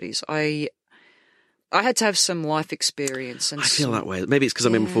my 30s. I had to have some life experience. And I feel that way. Maybe it's because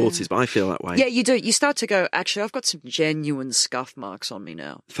I'm in my 40s, but I feel that way. Yeah, you do. You start to go, actually, I've got some genuine scuff marks on me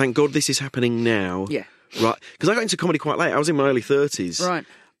now. Thank God this is happening now. Yeah. Right. Because I got into comedy quite late. I was in my early 30s. Right.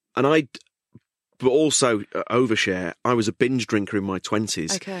 And but also overshare, I was a binge drinker in my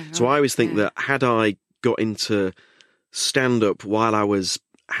 20s. Okay. So I always think that had I got into stand-up while I was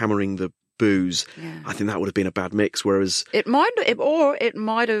hammering the booze, I think that would have been a bad mix. Whereas it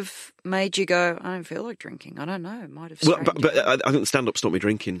might have made you go, I don't feel like drinking. I don't know. It might have. But I think stand-up stopped me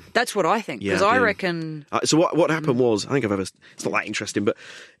drinking. That's what I think, because I reckon. So what happened was, I think it's not that interesting, but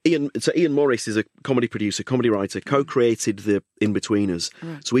Ian Morris is a comedy producer, comedy writer, co-created the In-Betweeners.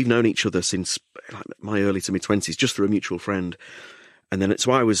 Right. So we've known each other since my early to mid-20s, just through a mutual friend. And then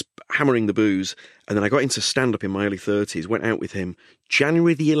so I was hammering the booze, and then I got into stand-up in my early 30s, went out with him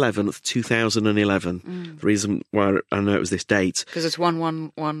January the 11th, 2011. The reason why I know it was this date. Because it's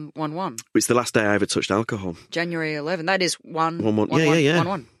 1-1-1-1-1. It's the last day I ever touched alcohol. January 11. That is 1-1. Yeah.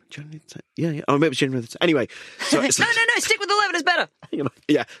 1-1. Yeah. Oh, maybe it's January the 10th. Anyway. So no, stick with 11, it's better.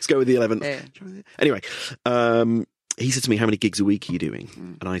 Yeah, let's go with the 11th. Yeah. Anyway, he said to me, how many gigs a week are you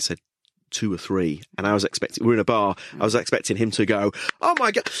doing? And I said, 2 or 3, and I was expecting, we're in a bar, I was expecting him to go, oh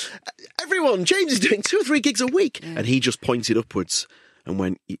my God, everyone, James is doing 2 or 3 gigs a week. And he just pointed upwards and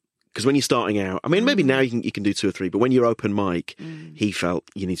went, because when you're starting out, I mean, maybe now you can do 2 or 3, but when you're open mic, he felt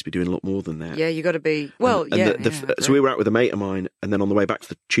you need to be doing a lot more than that. Yeah, you got to be, so we were out with a mate of mine, and then on the way back to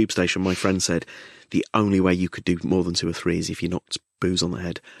the tube station, my friend said, the only way you could do more than 2 or 3 is if you knocked booze on the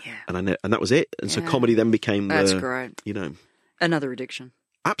head. Yeah. And that was it. And so comedy then became That's great. Another addiction.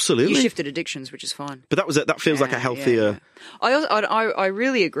 Absolutely, you shifted addictions, which is fine. But that feels like a healthier. Yeah. I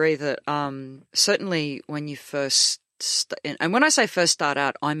really agree that certainly when you first and when I say first start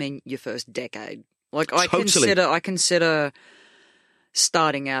out, I mean your first decade. Like I consider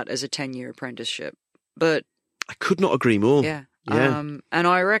starting out as a 10-year apprenticeship, but I could not agree more. Yeah. And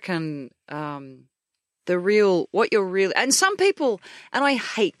I reckon and some people, and I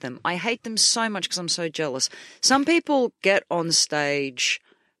hate them so much because I'm so jealous. Some people get on stage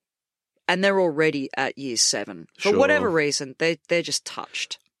and they're already at year 7. For whatever reason, they're just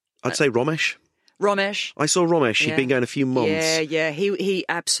touched. I'd say Romesh. I saw Romesh. He'd been going a few months. Yeah. He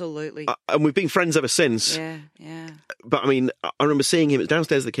absolutely. And we've been friends ever since. Yeah. But I mean, I remember seeing him. It was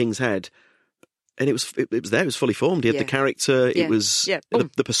downstairs at the King's Head. And it was there. It was fully formed. He had the character. It was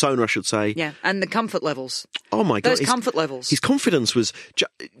the persona, I should say. Yeah, and the comfort levels. Oh my God, those comfort levels. His confidence was.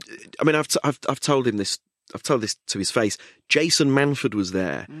 I mean, I've told him this. I've told this to his face. Jason Manford was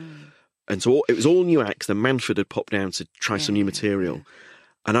there, and so it was all new acts. Then Manford had popped down to try some new material,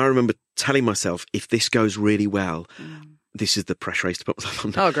 and I remember telling myself, if this goes really well. This is the press race to put myself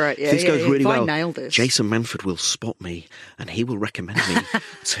on. Oh, great. Yeah, this goes really well. I nail this. Jason Manford will spot me and he will recommend me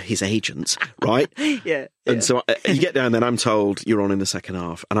to his agents, right? Yeah. And so you get down there and I'm told you're on in the second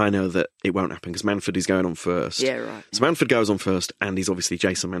half. And I know that it won't happen because Manford is going on first. Yeah, right. So Manford goes on first and he's obviously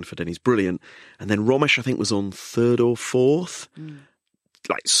Jason Manford and he's brilliant. And then Romesh, I think, was on 3rd or 4th.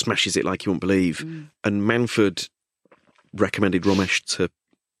 Like smashes it like you won't believe. And Manford recommended Romesh to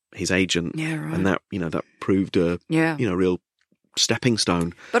his agent, and that that proved a real stepping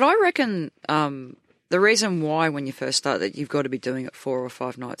stone. But I reckon the reason why when you first start that you've got to be doing it 4 or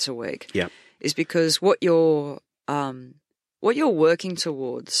 5 nights a week, is because what you're working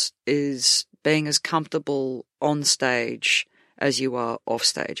towards is being as comfortable on stage as you are off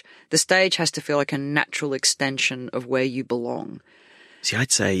stage. The stage has to feel like a natural extension of where you belong. See,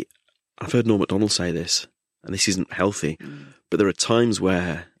 I'd say I've heard Norm Macdonald say this, and this isn't healthy, but there are times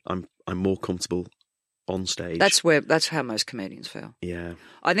where I'm more comfortable on stage. That's how most comedians feel. Yeah,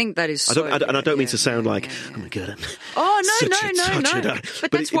 I think that is. I don't mean to sound like oh my God. No.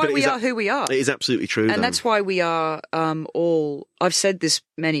 But that's why we are who we are. It is absolutely true, and that's why we are all. I've said this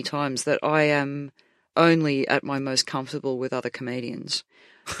many times that I am only at my most comfortable with other comedians.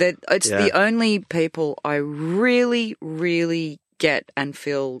 That it's the only people I really, really get and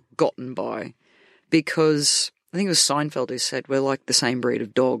feel gotten by, because. I think it was Seinfeld who said we're like the same breed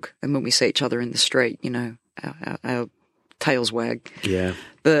of dog, and when we see each other in the street, our tails wag. Yeah.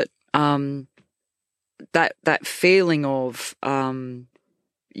 But that feeling of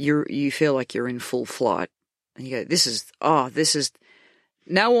you feel like you're in full flight, and you go, this is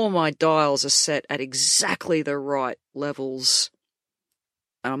now all my dials are set at exactly the right levels,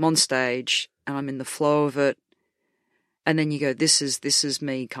 and I'm on stage and I'm in the flow of it, and then you go, this is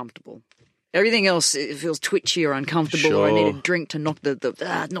me comfortable. Everything else, it feels twitchy or uncomfortable, or I need a drink to knock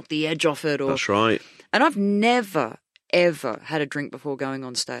the edge off it. That's right. And I've never, ever had a drink before going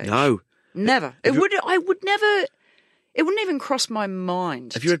on stage. No. Never. I would never It wouldn't even cross my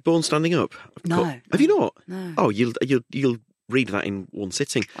mind. Have you read Born Standing Up? No. Have you not? No. Oh, you'll read that in one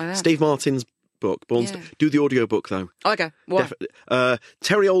sitting. I have. Steve Martin's book. Do the audio book though. Okay. What?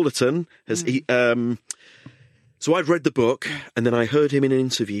 Terry Alderton has. So I've read the book, and then I heard him in an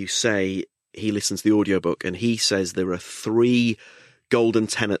interview say he listens to the audiobook, and he says there are 3 golden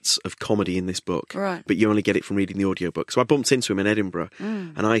tenets of comedy in this book, right? But you only get it from reading the audiobook. So I bumped into him in Edinburgh,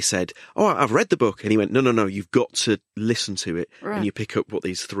 and I said, "Oh, I've read the book," and he went, "No, you've got to listen to it, and you pick up what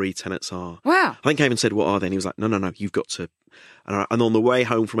these 3 tenets are." Wow! I think I even said, "What are they?" And he was like, "No, you've got to." And on the way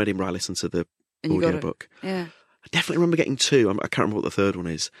home from Edinburgh, I listened to the audiobook. Yeah. I definitely remember getting 2. I can't remember what the third one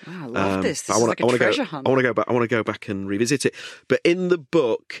is. Wow, I love this. This is like a treasure hunt. I want to go back and revisit it. But in the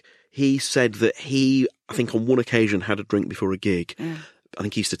book, he said that he, I think on one occasion, had a drink before a gig. Yeah. I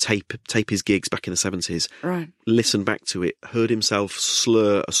think he used to tape his gigs back in the 70s. Right. Listened back to it, heard himself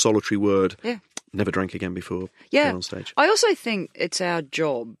slur a solitary word. Yeah. Never drank again before going on stage. I also think it's our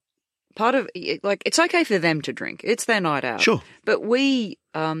job. Part of it's okay for them to drink. It's their night out. Sure. But we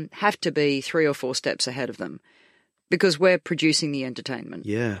have to be 3 or 4 steps ahead of them because we're producing the entertainment.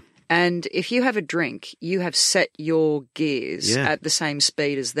 Yeah. And if you have a drink, you have set your gears at the same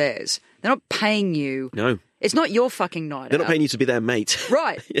speed as theirs. They're not paying you. No. It's not your fucking night out. They're not paying you to be their mate.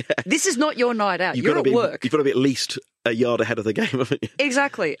 Right. Yeah. This is not your night out. You're at work. You've got to be at least a yard ahead of the game, haven't you?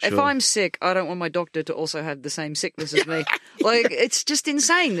 Exactly. Sure. If I'm sick, I don't want my doctor to also have the same sickness as me. Like, it's just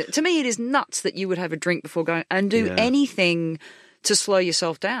insane. To me, it is nuts that you would have a drink before going and do anything to slow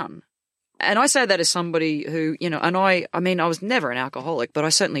yourself down. And I say that as somebody who, and I was never an alcoholic, but I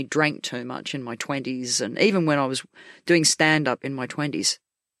certainly drank too much in my 20s. And even when I was doing stand-up in my 20s,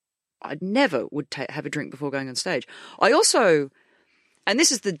 I never would have a drink before going on stage. I also, and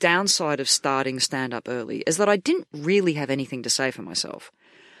this is the downside of starting stand-up early, is that I didn't really have anything to say for myself.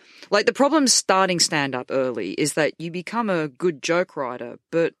 Like, the problem starting stand-up early is that you become a good joke writer,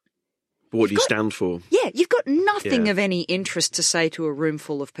 but what do you stand for? Yeah, you've got nothing of any interest to say to a room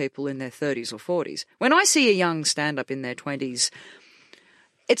full of people in their 30s or 40s. When I see a young stand-up in their 20s,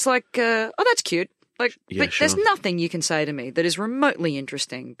 it's like, oh, that's cute. Like, but there's nothing you can say to me that is remotely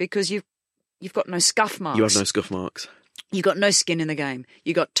interesting because you've got no scuff marks. You have no scuff marks. You've got no skin in the game.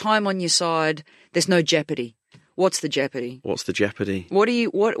 You've got time on your side. There's no jeopardy. What's the jeopardy? What's the jeopardy? What are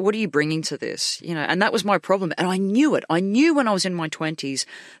you bringing to this? And that was my problem. And I knew it. I knew when I was in my 20s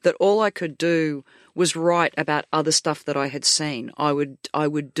that all I could do was write about other stuff that I had seen. I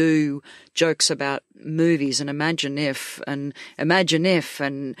would do jokes about movies and imagine if and imagine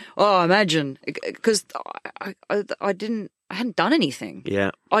because I hadn't done anything.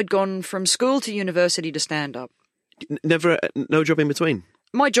 Yeah. I'd gone from school to university to stand up. Never, no job in between?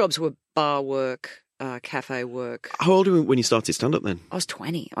 My jobs were bar work, cafe work. How old were you when you started stand-up then? I was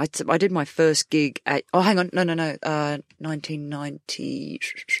 20. I did my first gig at... Oh, hang on. No. 1990...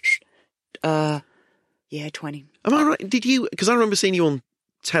 20. Am I right? Did you... Because I remember seeing you on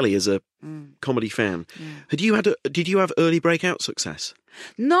telly as a comedy fan. Yeah. Did you have early breakout success?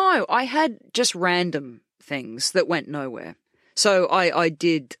 No, I had just random things that went nowhere. So I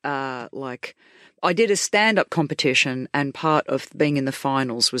did I did a stand-up competition, and part of being in the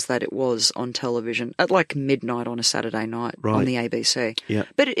finals was that it was on television at like midnight on a Saturday night on the ABC. Yeah.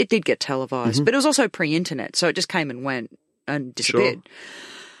 But it did get televised. But it was also pre-internet, so it just came and went and disappeared.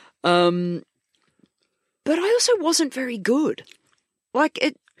 Sure. But I also wasn't very good. Like,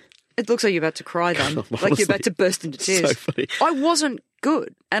 it looks like you're about to cry then. Honestly, like you're about to burst into tears. So funny. I wasn't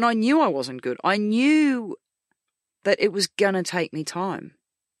good, and I knew I wasn't good. I knew that it was going to take me time.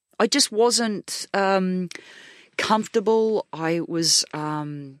 I just wasn't comfortable. I was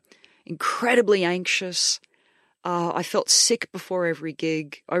incredibly anxious. I felt sick before every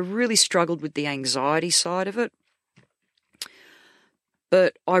gig. I really struggled with the anxiety side of it.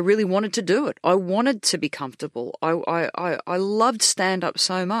 But I really wanted to do it. I wanted to be comfortable. I loved stand-up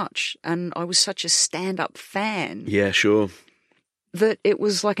so much, and I was such a stand-up fan. Yeah, sure. That it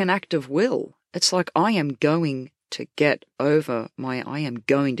was like an act of will. It's like, I am going to get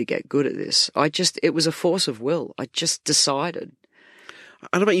good at this. It was a force of will. I just decided. I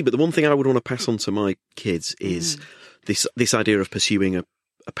don't know about you, but the one thing I would want to pass on to my kids is this idea of pursuing a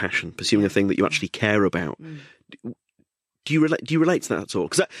passion, pursuing a thing that you actually care about. Do you relate to that at all?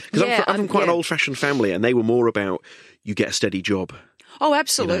 Because I'm from quite an old-fashioned family, and they were more about you get a steady job. Oh,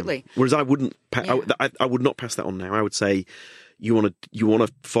 absolutely. Whereas I wouldn't. I would not pass that on now. I would say you want to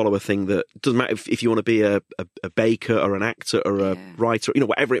follow a thing that doesn't matter if you want to be a baker or an actor or a writer,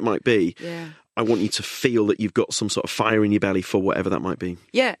 whatever it might be. Yeah. I want you to feel that you've got some sort of fire in your belly for whatever that might be.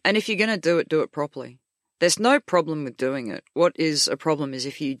 Yeah, and if you're going to do it properly. There's no problem with doing it. What is a problem is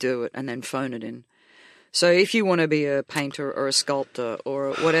if you do it and then phone it in. So if you want to be a painter or a sculptor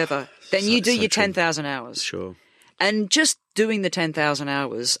or whatever, then you do your 10,000 hours. Sure. And just doing the 10,000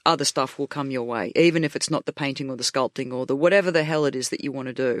 hours, other stuff will come your way, even if it's not the painting or the sculpting or the whatever the hell it is that you want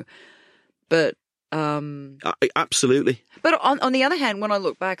to do. But absolutely. But on the other hand, when I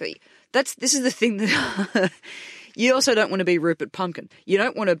look back, this is the thing that you also don't want to be Rupert Pumpkin. You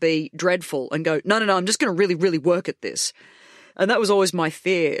don't want to be dreadful and go, no, I'm just going to really, really work at this. And that was always my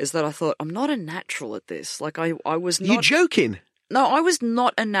fear, is that I thought, I'm not a natural at this. Like I was not. You're joking? No, I was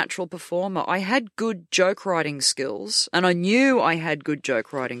not a natural performer. I had good joke writing skills, and I knew I had good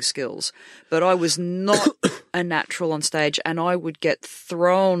joke writing skills, but I was not a natural on stage, and I would get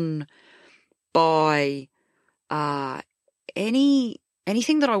thrown by anything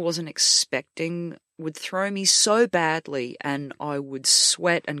that I wasn't expecting would throw me so badly, and I would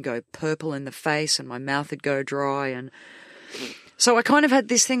sweat and go purple in the face, and my mouth would go dry, and so I kind of had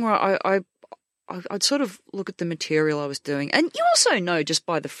this thing where I'd sort of look at the material I was doing. And you also know, just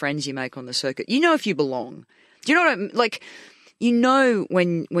by the friends you make on the circuit, you know if you belong. Do you know what I mean? Like, you know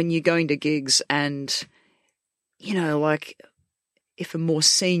when you're going to gigs and, you know, like if a more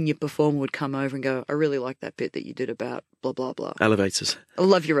senior performer would come over and go, I really like that bit that you did about blah, blah, blah. Elevators. I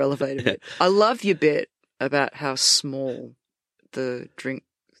love your elevator bit. I love your bit about how small the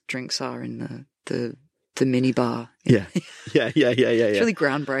drinks are in the mini bar. Yeah. Yeah. It's really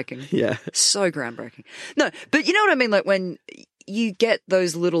groundbreaking. Yeah. So groundbreaking. No, but you know what I mean? Like when you get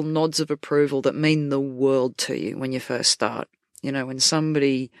those little nods of approval that mean the world to you when you first start. You know, when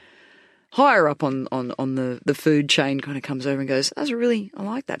somebody higher up on the food chain kind of comes over and goes, I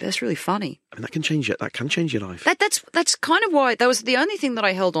like that. That's really funny. I mean, that can change your life. That's kind of why that was the only thing that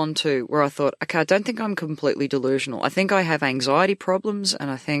I held on to, where I thought, okay, I don't think I'm completely delusional. I think I have anxiety problems, and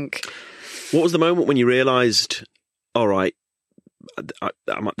I think. What was the moment when you realised, all right,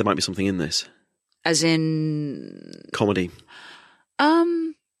 there might be something in this? As in? Comedy.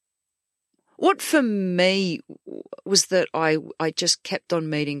 What for me was that I just kept on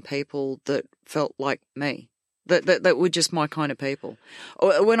meeting people that felt like me, that were just my kind of people.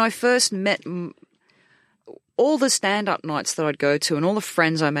 When I first met all the stand-up nights that I'd go to and all the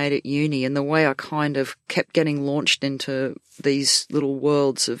friends I made at uni, and the way I kind of kept getting launched into these little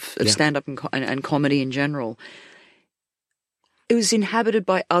worlds of stand-up and comedy in general, it was inhabited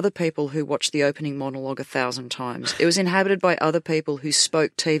by other people who watched the opening monologue 1,000 times. It was inhabited by other people who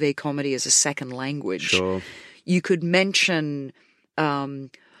spoke TV comedy as a second language. Sure. You could mention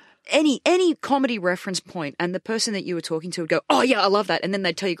any comedy reference point, and the person that you were talking to would go, oh, yeah, I love that. And then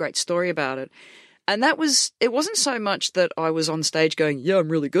they'd tell you a great story about it. And it wasn't so much that I was on stage going, yeah, I'm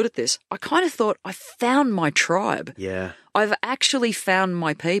really good at this. I kind of thought I found my tribe. Yeah. I've actually found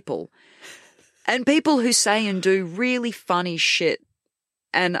my people. And people who say and do really funny shit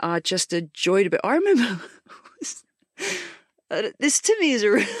and are just a joy to be. I remember this to me is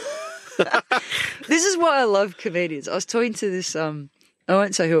this is why I love comedians. I was talking to this, I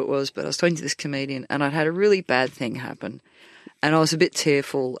won't say who it was, but I was talking to this comedian, and I'd had a really bad thing happen, and I was a bit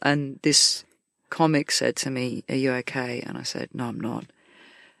tearful, and this comic said to me, are you okay? And I said, no, I'm not.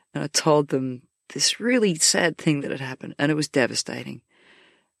 And I told them this really sad thing that had happened, and it was devastating.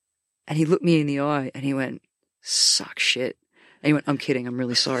 And he looked me in the eye and he went, suck shit. And he went, I'm kidding, I'm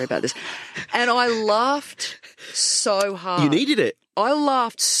really sorry about this. And I laughed so hard. You needed it. I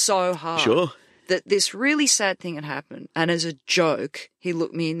laughed so hard. Sure. That this really sad thing had happened. And as a joke, he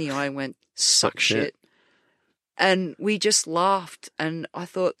looked me in the eye and went, suck shit. And we just laughed, and I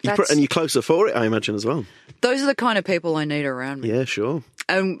thought and you're closer for it, I imagine, as well. Those are the kind of people I need around me. Yeah, sure.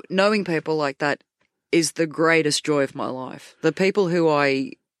 And knowing people like that is the greatest joy of my life. The people who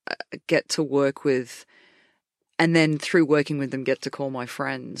I get to work with, and then through working with them get to call my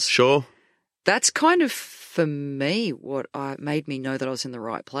friends. Sure. That's kind of, for me, what made me know that I was in the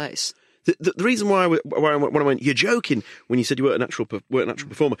right place. The reason why when I went, you're joking when you said you weren't a natural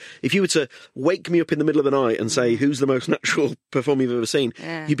performer. If you were to wake me up in the middle of the night and say, who's the most natural performer you've ever seen,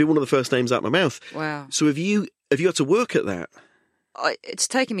 you'd be one of the first names out of my mouth. Wow. So have you had to work at that? It's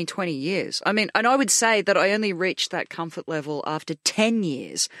taken me 20 years. I mean, and I would say that I only reached that comfort level after 10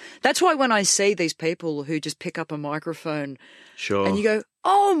 years. That's why when I see these people who just pick up a microphone, sure, and you go,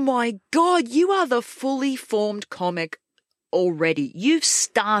 oh my God, you are the fully formed comic already. You've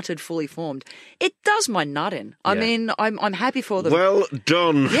started fully formed. It does my nut in. I mean, I'm happy for them. Well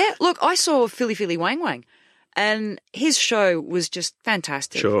done. Yeah, look, I saw Philly Wang Wang, and his show was just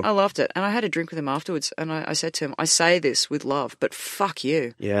fantastic. Sure. I loved it. And I had a drink with him afterwards, and I said to him, I say this with love, but fuck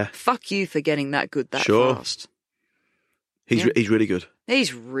you. Yeah. Fuck you for getting that good that sure. fast. He's really good.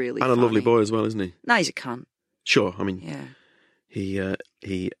 He's really And funny. a lovely boy as well, isn't he? No, he's a cunt. Sure, I mean... Yeah.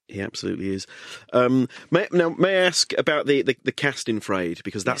 He absolutely is. May I ask about the cast in Frayed,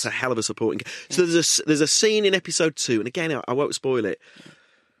 because that's a hell of a supporting. So there's a scene in episode 2, and again I won't spoil it,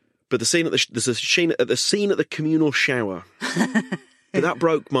 but there's a scene at the communal shower. That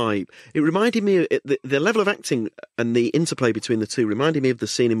broke my. It reminded me of the level of acting and the interplay between the two. Reminded me of the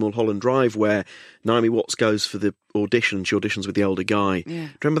scene in Mulholland Drive where Naomi Watts goes for the audition. She auditions with the older guy. Yeah. Do you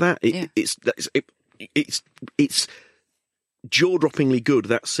remember that? It's jaw-droppingly good,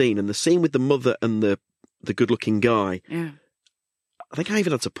 that scene, and the scene with the mother and the good-looking guy. Yeah. I think I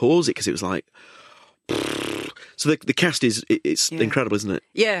even had to pause it because it was like. So the cast is incredible, isn't it?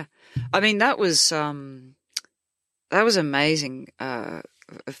 Yeah, I mean that was amazing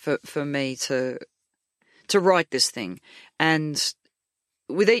for me to write this thing, and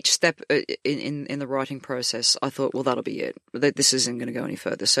with each step in the writing process, I thought, well, that'll be it. This isn't going to go any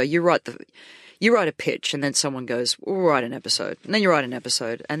further. So you write a pitch, and then someone goes, we'll write an episode, and then you write an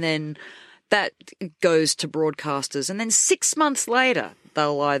episode, and then that goes to broadcasters, and then 6 months later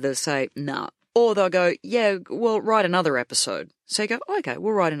they'll either say nah, or they'll go, yeah, we'll write another episode. So you go, okay,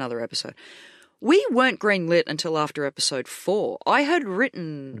 we'll write another episode. We weren't greenlit until after episode 4. I had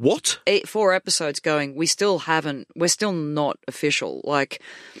written 4 episodes going, we're still not official.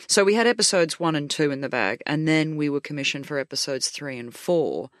 So we had episodes 1 and 2 in the bag, and then we were commissioned for episodes 3 and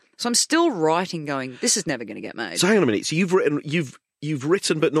 4. So I'm still writing going, this is never going to get made. So hang on a minute. So you've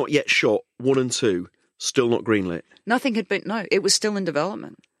written but not yet shot 1 and 2, still not greenlit? Nothing had been, no, it was still in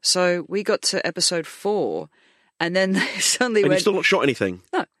development. So we got to episode 4, and then they suddenly went... And you've still not shot anything?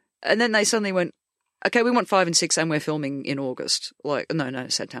 No. And then they suddenly went, okay, we want 5 and 6 and we're filming in August. No,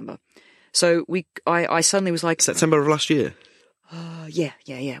 September. So I suddenly was like... September of last year? Yeah.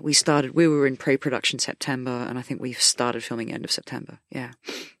 We were in pre-production September, and I think we started filming end of September. Yeah.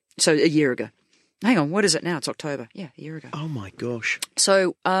 So a year ago. Hang on, what is it now? It's October. Yeah, a year ago. Oh my gosh.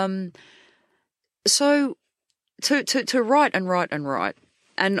 So, to write and write and write,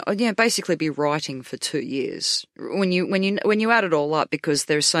 and basically be writing for 2 years when you add it all up, because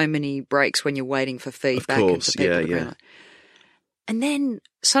there's so many breaks when you're waiting for feedback. Of course, and for people to realize. And then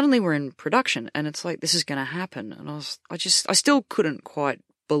suddenly we're in production, and it's like, this is going to happen, and I still couldn't quite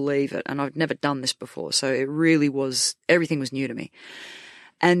believe it, and I've never done this before, so it really was, everything was new to me.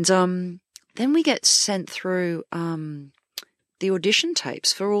 And then we get sent through the audition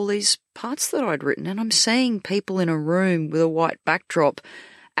tapes for all these parts that I'd written, and I'm seeing people in a room with a white backdrop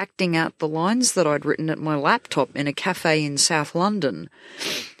acting out the lines that I'd written at my laptop in a cafe in South London.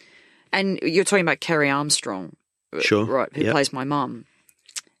 And you're talking about Kerry Armstrong, sure, right, who plays my mum.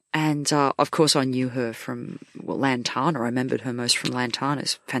 And, of course, I knew her from Lantana. I remembered her most from Lantana.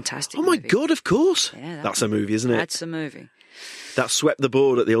 It's a fantastic movie. movie. God, of course. Yeah, that's a movie, isn't it? That's a movie. That swept the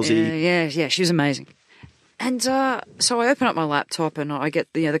board at the Aussie. Yeah, she was amazing. And so I open up my laptop, and I get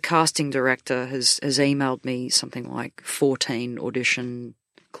the casting director has emailed me something like 14 audition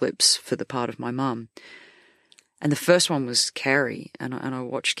clips for the part of my mum. And the first one was Carrie, and I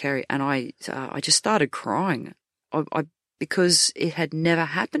watched Carrie, and I just started crying. Because it had never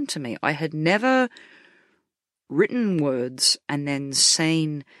happened to me. I had never written words and then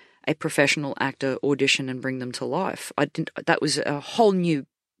seen a professional actor audition and bring them to life. That was a whole new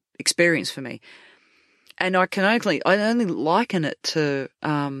experience for me. And I only liken it to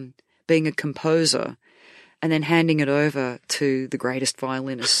being a composer and then handing it over to the greatest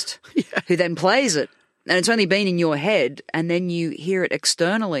violinist who then plays it. And it's only been in your head, and then you hear it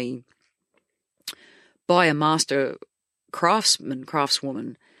externally by a master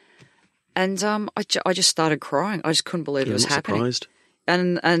craftswoman, and I just started crying. I just couldn't believe it was happening. Surprised.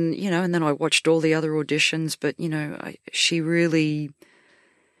 And and then I watched all the other auditions, but she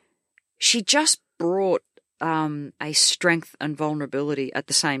just brought a strength and vulnerability at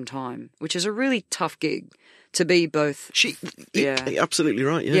the same time, which is a really tough gig to be both. Absolutely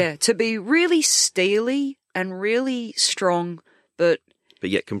right. Yeah, to be really steely and really strong, but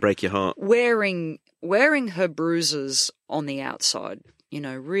yet can break your heart. Wearing her bruises on the outside,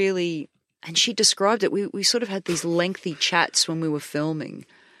 really. And she described it. We sort of had these lengthy chats when we were filming.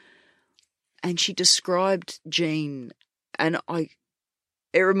 And she described Jean, and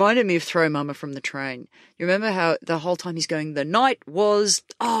it reminded me of Throw Mama from the Train. You remember how the whole time he's going, the night was,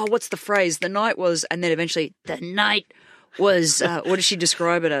 what's the phrase? The night was, and then eventually, the night was, what does she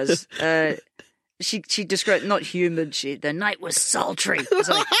describe it as? She described, not humid, the night was sultry.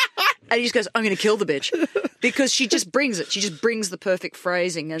 And he just goes, I'm going to kill the bitch. Because she just brings it. She just brings the perfect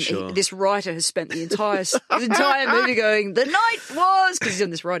phrasing. And this writer has spent the entire movie going, the night was, because he's on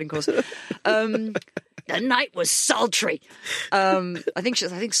this writing course, the night was sultry. I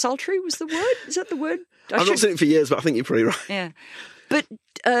think sultry was the word. Is that the word? I've not seen it for years, but I think you're pretty right. Yeah. But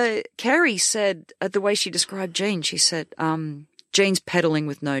Kerry said, the way she described Jean, she said, Jean's pedaling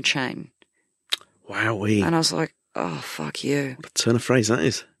with no chain. Wowee. And I was like, oh, fuck you. What a turn of phrase that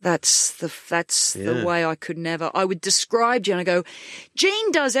is. That's the way I could never. I would describe Jean. I go,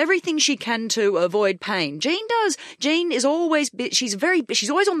 Jean does everything she can to avoid pain. Jean is always. She's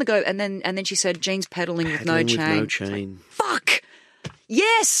always on the go. And then she said, Jean's pedaling with no chain. With no chain. Fuck.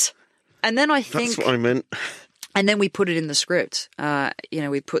 Yes. And then I think that's what I meant. And then we put it in the script.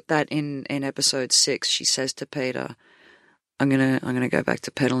 We put that in episode 6. She says to Peter, "I'm gonna go back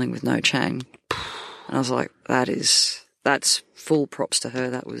to pedaling with no chain." And I was like, that's full props to her.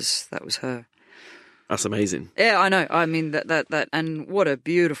 That was her. That's amazing. Yeah, I know. I mean that and what a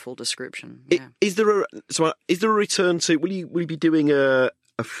beautiful description. Yeah. Is there a return to? Will you be doing a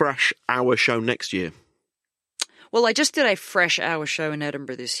fresh hour show next year? Well, I just did a fresh hour show in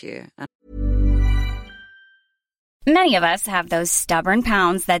Edinburgh this year. Many of us have those stubborn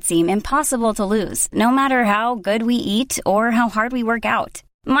pounds that seem impossible to lose, no matter how good we eat or how hard we work out.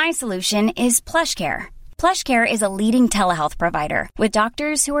 My solution is PlushCare. PlushCare is a leading telehealth provider with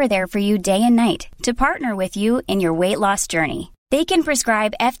doctors who are there for you day and night to partner with you in your weight loss journey. They can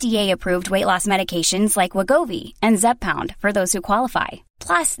prescribe FDA-approved weight loss medications like Wegovy and Zepbound for those who qualify.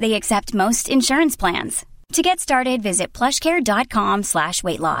 Plus, they accept most insurance plans. To get started, visit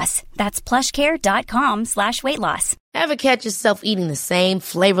plushcare.com/weightloss. That's plushcare.com/weightloss. Ever catch yourself eating the same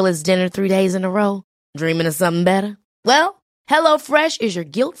flavorless dinner 3 days in a row? Dreaming of something better? Well, HelloFresh is your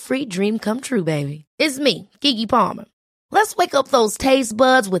guilt-free dream come true, baby. It's me, Keke Palmer. Let's wake up those taste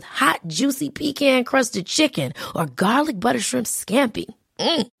buds with hot, juicy pecan-crusted chicken or garlic butter shrimp scampi.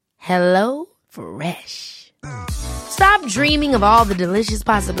 Hello Fresh. Stop dreaming of all the delicious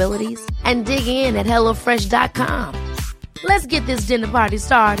possibilities and dig in at HelloFresh.com. Let's get this dinner party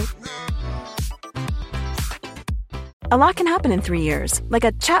started. A lot can happen in 3 years, like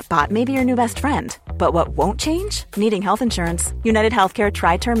a chatbot may be your new best friend. But what won't change? Needing health insurance. United Healthcare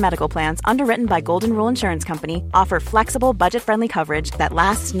Tri-Term Medical Plans, underwritten by Golden Rule Insurance Company, offer flexible, budget-friendly coverage that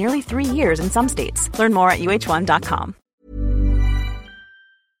lasts nearly 3 years in some states. Learn more at uh1.com.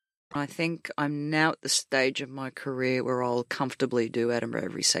 I think I'm now at the stage of my career where I'll comfortably do Edinburgh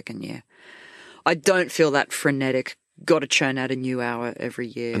every second year. I don't feel that frenetic, got to churn out a new hour every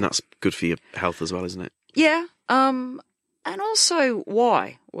year. And that's good for your health as well, isn't it? Yeah. And also,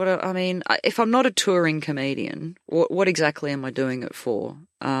 why? If I'm not a touring comedian, what exactly am I doing it for?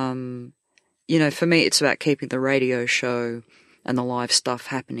 For me, it's about keeping the radio show and the live stuff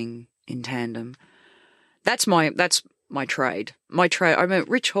happening in tandem. That's my trade. I mean,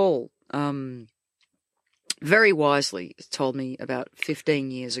 Rich Hall, very wisely told me about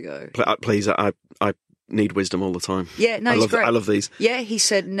 15 years ago. Please, I need wisdom all the time. Yeah, no, he's great. I love these. Yeah, he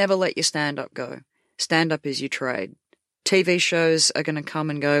said, never let your stand-up go. Stand-up is your trade. TV shows are going to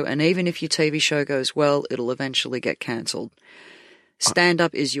come and go, and even if your TV show goes well, it'll eventually get cancelled.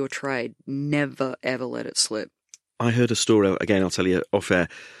 Stand-up is your trade. Never, ever let it slip. I heard a story, again, I'll tell you off air.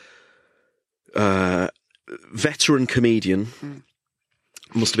 Veteran comedian,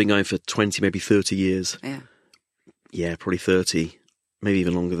 must have been going for 20, maybe 30 years. Yeah, probably 30, maybe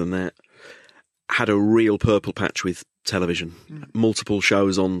even longer than that. Had a real purple patch with television. Multiple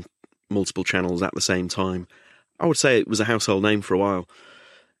shows on multiple channels at the same time. I would say it was a household name for a while.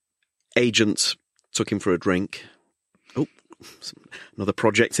 Agent took him for a drink. Oh, another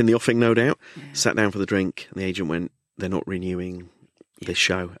project in the offing, no doubt. Yeah. Sat down for the drink, and the agent went, "They're not renewing this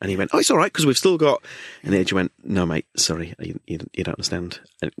show." And he went, "Oh, it's all right, because we've still got..." And the agent went, "No, mate, sorry, you don't understand."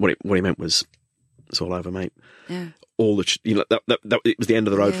 And what he meant was, "It's all over, mate." Yeah. All the that it was the end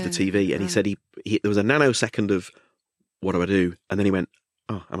of the road for the TV. And he said he there was a nanosecond of, "What do I do?" And then he went,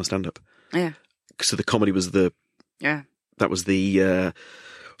 "Oh, I'm a stand-up." Yeah. So the comedy was that was the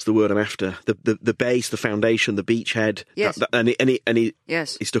what's the word I'm after? The base, the foundation, the beachhead. Yes. And he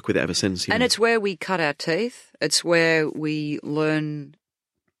yes. He stuck with it ever since. And it's where we cut our teeth. It's where we learn.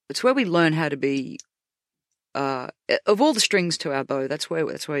 It's where we learn how to be. Of all the strings to our bow, that's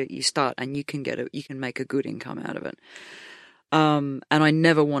where you start, and you can make a good income out of it. And I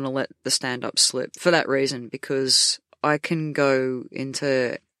never want to let the stand-up slip for that reason, because I can go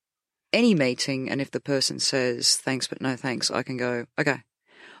into any meeting, and if the person says thanks but no thanks, I can go, okay.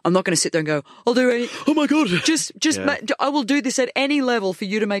 I'm not going to sit there and go, I'll do any. Oh my God. Just I will do this at any level for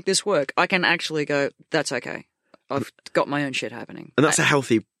you to make this work. I can actually go, that's okay. I've got my own shit happening. And that's a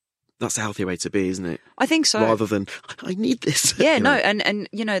healthy way to be, isn't it? I think so. Rather than, I need this. Yeah, no, and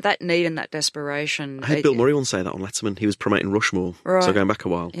that need and that desperation. I heard Bill Murray once say that on Letterman. He was promoting Rushmore, so going back a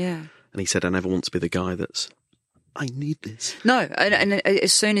while. Yeah. And he said, I never want to be the guy that's I need this. No, and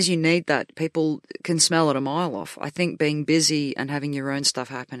as soon as you need that, people can smell it a mile off. I think being busy and having your own stuff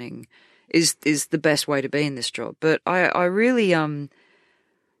happening is the best way to be in this job. But I really I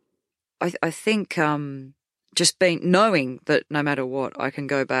think just knowing that no matter what, I can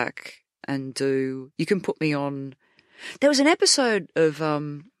go back and do. You can put me on. There was an episode of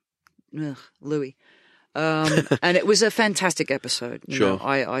Louis. And it was a fantastic episode. You know,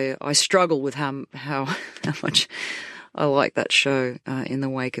 I struggle with how much I like that show in the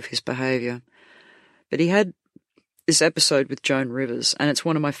wake of his behaviour. But he had this episode with Joan Rivers, and it's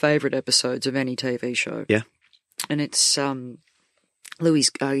one of my favourite episodes of any TV show. Yeah. And it's Louis.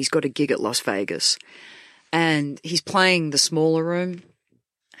 He's got a gig at Las Vegas, and he's playing the smaller room.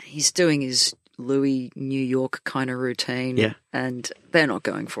 He's doing his Louis New York kind of routine, and they're not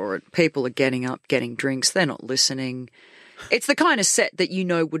going for it. People are getting up, getting drinks. They're not listening. It's the kind of set that you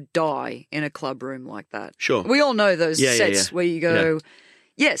know would die in a club room like that. Sure. We all know those sets where you go,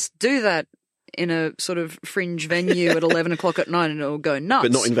 yes, do that in a sort of fringe venue at 11 o'clock at night and it'll go nuts.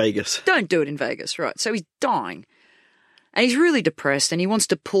 But not in Vegas. Don't do it in Vegas, right. So he's dying. And he's really depressed and he wants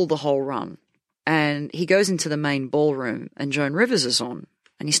to pull the whole run. And he goes into the main ballroom and Joan Rivers is on.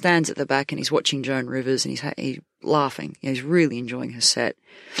 And he stands at the back and he's watching Joan Rivers and he's laughing. He's really enjoying her set.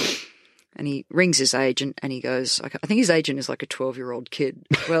 And he rings his agent and he goes, I think his agent is like a 12-year-old kid.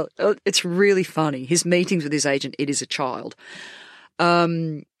 Well, it's really funny. His meetings with his agent, it is a child.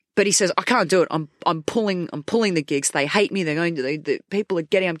 But he says, I can't do it. I'm pulling the gigs. They hate me. They're going to, the people are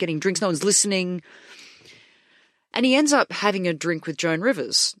I'm getting drinks. No one's listening. And he ends up having a drink with Joan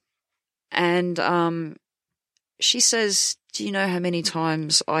Rivers. And she says, do you know how many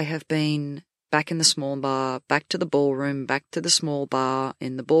times I have been back in the small bar, back to the ballroom, back to the small bar,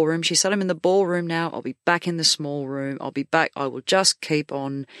 in the ballroom? She said, I'm in the ballroom now. I'll be back in the small room. I'll be back. I will just keep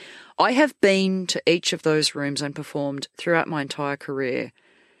on. I have been to each of those rooms and performed throughout my entire career.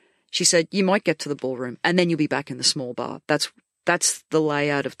 She said, you might get to the ballroom and then you'll be back in the small bar. That's the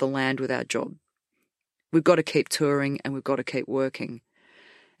layout of the land with our job. We've got to keep touring and we've got to keep working.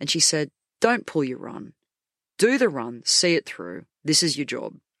 And she said, don't pull your run. Do the run, see it through. This is your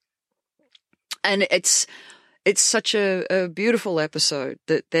job. And it's such a beautiful episode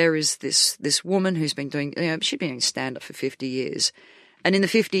that there is this woman who's been doing, she'd been doing stand-up for 50 years. And in the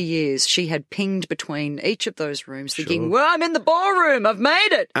 50 years, she had pinged between each of those rooms thinking, well, I'm in the ballroom, I've made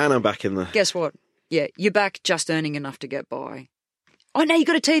it. And I'm back in the... Guess what? Yeah, you're back just earning enough to get by. Oh, now you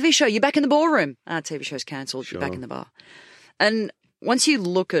got a TV show, you're back in the ballroom. TV show's cancelled, You're back in the bar. And once you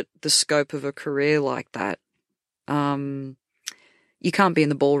look at the scope of a career like that, you can't be in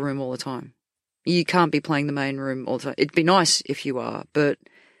the ballroom all the time. You can't be playing the main room all the time. It'd be nice if you are, but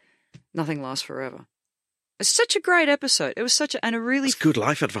nothing lasts forever. It's such a great episode. It was and a really... It's good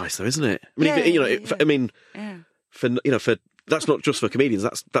life advice though, isn't it? I mean, for that's not just for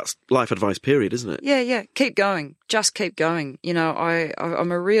comedians, that's life advice period, isn't it? Yeah. Keep going. Just keep going.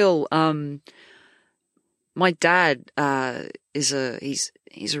 I'm a real, my dad, he's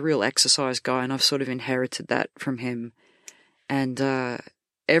a real exercise guy and I've sort of inherited that from him. And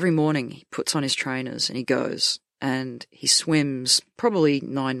every morning he puts on his trainers and he goes and he swims probably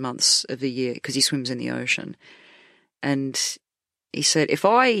 9 months of the year because he swims in the ocean. And he said, if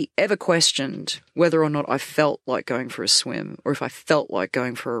I ever questioned whether or not I felt like going for a swim or if I felt like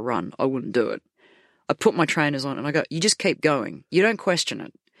going for a run, I wouldn't do it. I put my trainers on and I go, you just keep going. You don't question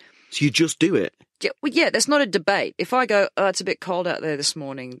it. So you just do it? Yeah, that's not a debate. If I go, it's a bit cold out there this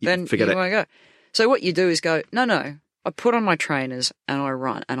morning, then forget it. I go. So what you do is go, no. I put on my trainers and I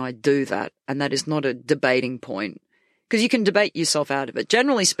run and I do that. And that is not a debating point because you can debate yourself out of it.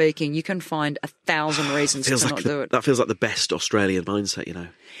 Generally speaking, you can find 1,000 reasons to not do it. That feels like the best Australian mindset,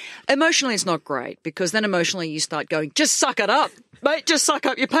 Emotionally, it's not great because then emotionally you start going, just suck it up, mate, just suck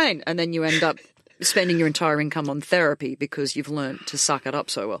up your pain. And then you end up spending your entire income on therapy because you've learned to suck it up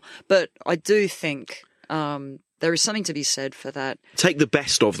so well. But I do think there is something to be said for that. Take the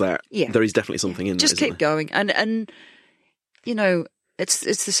best of that. Yeah. There is definitely something in there. Just keep going. And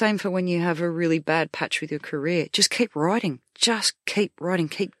it's the same for when you have a really bad patch with your career. Just keep writing. Just keep writing.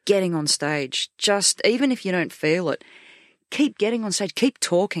 Keep getting on stage. Just, even if you don't feel it, keep getting on stage. Keep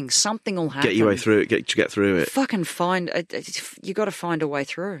talking. Something will happen. Get your way through it. Get through it. Fucking you got to find a way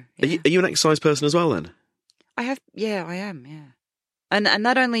through. Yeah. Are you an exercise person as well then? I am, yeah. And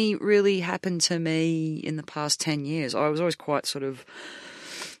that only really happened to me in the past 10 years. I was always quite sort of,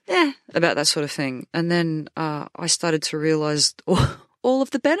 about that sort of thing. And then I started to realise all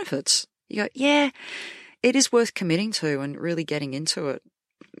of the benefits. You go, it is worth committing to and really getting into it.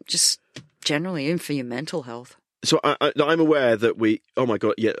 Just generally, even for your mental health. So I'm aware that we. Oh my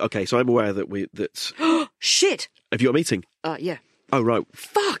god! Yeah. Okay. So I'm aware that Shit. Have you got a meeting? Yeah. Oh right.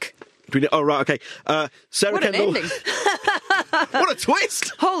 Fuck. Oh right. Okay. Sarah What Kendall. an ending. What a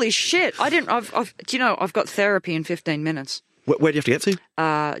twist! Holy shit. Do you know, I've got therapy in 15 minutes. Where do you have to get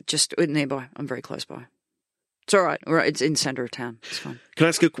to? Just nearby. I'm very close by. It's all right. It's in the centre of town. It's fine. Can I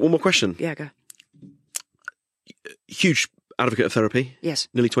ask you one more question? Yeah, go. Huge advocate of therapy. Yes.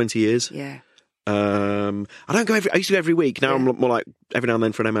 Nearly 20 years. Yeah. I don't go I used to go every week. Now I'm more like every now and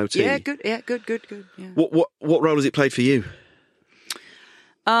then for an MOT. Yeah, good. Yeah, good. Yeah. What role has it played for you?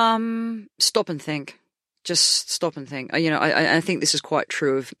 Stop and think. Just stop and think. I think this is quite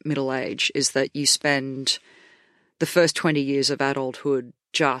true of middle age, is that you spend the first 20 years of adulthood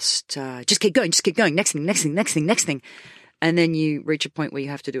just keep going, next thing. And then you reach a point where you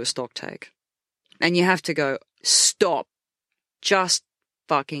have to do a stock take. And you have to go, stop. Just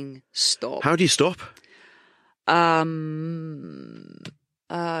fucking stop. How do you stop? I don't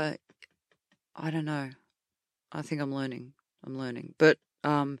know. I think I'm learning. But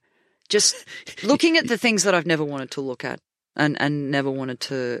just looking at the things that I've never wanted to look at and never wanted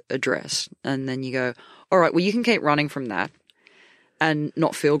to address. And then you go, all right, well, you can keep running from that and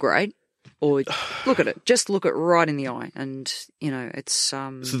not feel great. Or look at it. Just look it right in the eye. And, it's...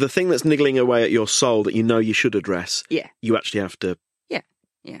 So the thing that's niggling away at your soul that you should address, yeah, you actually have to...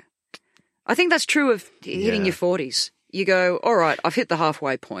 Yeah. I think that's true of hitting your 40s. You go, all right, I've hit the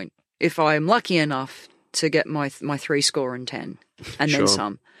halfway point. If I'm lucky enough to get my 3 score and 10 and then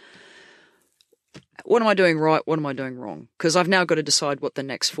some, what am I doing right? What am I doing wrong? Because I've now got to decide what the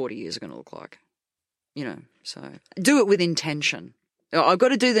next 40 years are going to look like. So do it with intention. I've got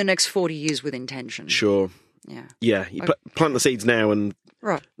to do the next 40 years with intention. Sure. Yeah. Yeah. You plant the seeds now and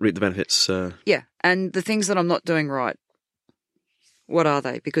reap the benefits. Yeah. And the things that I'm not doing right, what are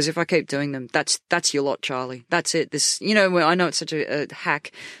they? Because if I keep doing them, that's your lot, Charlie. That's it. I know it's such a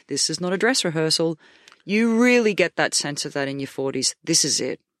hack. This is not a dress rehearsal. You really get that sense of that in your 40s. This is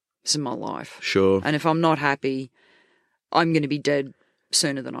it. This is my life. Sure. And if I'm not happy, I'm going to be dead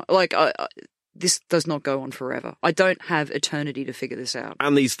sooner than this does not go on forever. I don't have eternity to figure this out.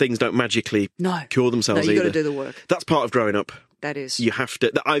 And these things don't magically cure themselves either. You've got to do the work. That's part of growing up. That is. You have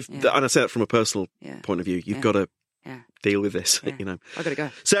to. And I say that from a personal point of view. You've got to deal with this. Yeah. I've got to go.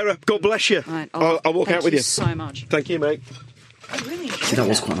 Sarah, God bless you. Right, I'll walk out with you. Thank you so much. Thank you, mate. I really enjoyed See, that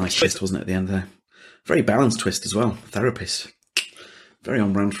was quite a nice twist, wasn't it, at the end there? Very balanced twist as well. Therapist. Very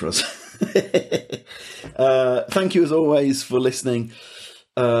on brand for us. Thank you as always for listening.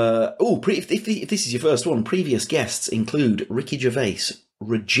 If this is your first one, previous guests include Ricky Gervais,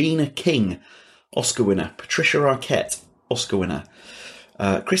 Regina King, Oscar winner, Patricia Arquette, Oscar winner,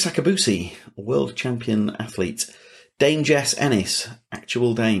 Chris Akabusi, world champion athlete, Dame Jess Ennis,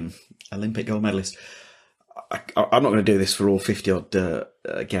 actual Dame, Olympic gold medalist. I'm not going to do this for all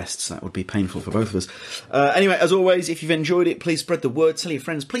 50-odd guests. That would be painful for both of us. Anyway, as always, if you've enjoyed it, please spread the word. Tell your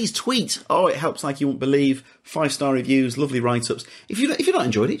friends. Please tweet. Oh, it helps like you won't believe. 5-star reviews, lovely write-ups. If you've not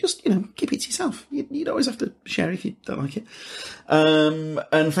enjoyed it, just keep it to yourself. You'd always have to share if you don't like it.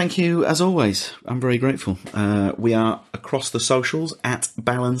 And thank you, as always. I'm very grateful. We are across the socials at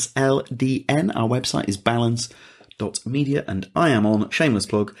BalanceLDN. Our website is balance.media. And I am on, shameless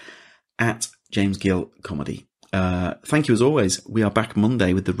plug, at James Gill Comedy. Thank you as always. We are back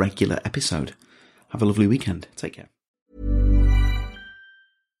Monday with the regular episode. Have a lovely weekend. Take care.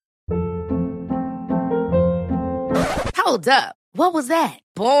 Hold up. What was that?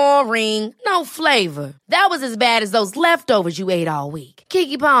 Boring. No flavor. That was as bad as those leftovers you ate all week.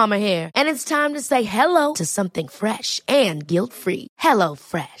 Keke Palmer here, and it's time to say hello to something fresh and guilt-free. Hello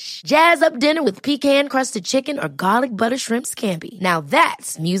Fresh. Jazz up dinner with pecan-crusted chicken or garlic butter shrimp scampi. Now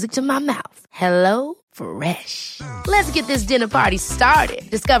that's music to my mouth. Hello Fresh. Let's get this dinner party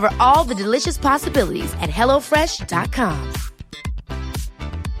started. Discover all the delicious possibilities at HelloFresh.com.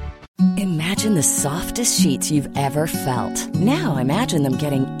 Imagine the softest sheets you've ever felt. Now imagine them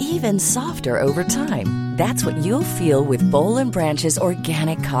getting even softer over time. That's what you'll feel with Boll & Branch's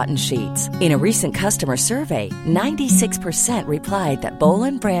organic cotton sheets. In a recent customer survey, 96% replied that Boll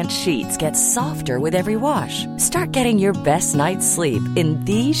 & Branch sheets get softer with every wash. Start getting your best night's sleep in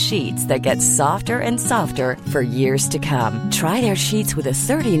these sheets that get softer and softer for years to come. Try their sheets with a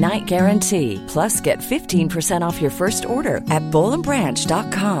 30-night guarantee. Plus, get 15% off your first order at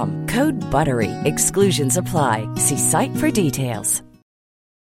bollandbranch.com. Code BUTTERY. Exclusions apply. See site for details.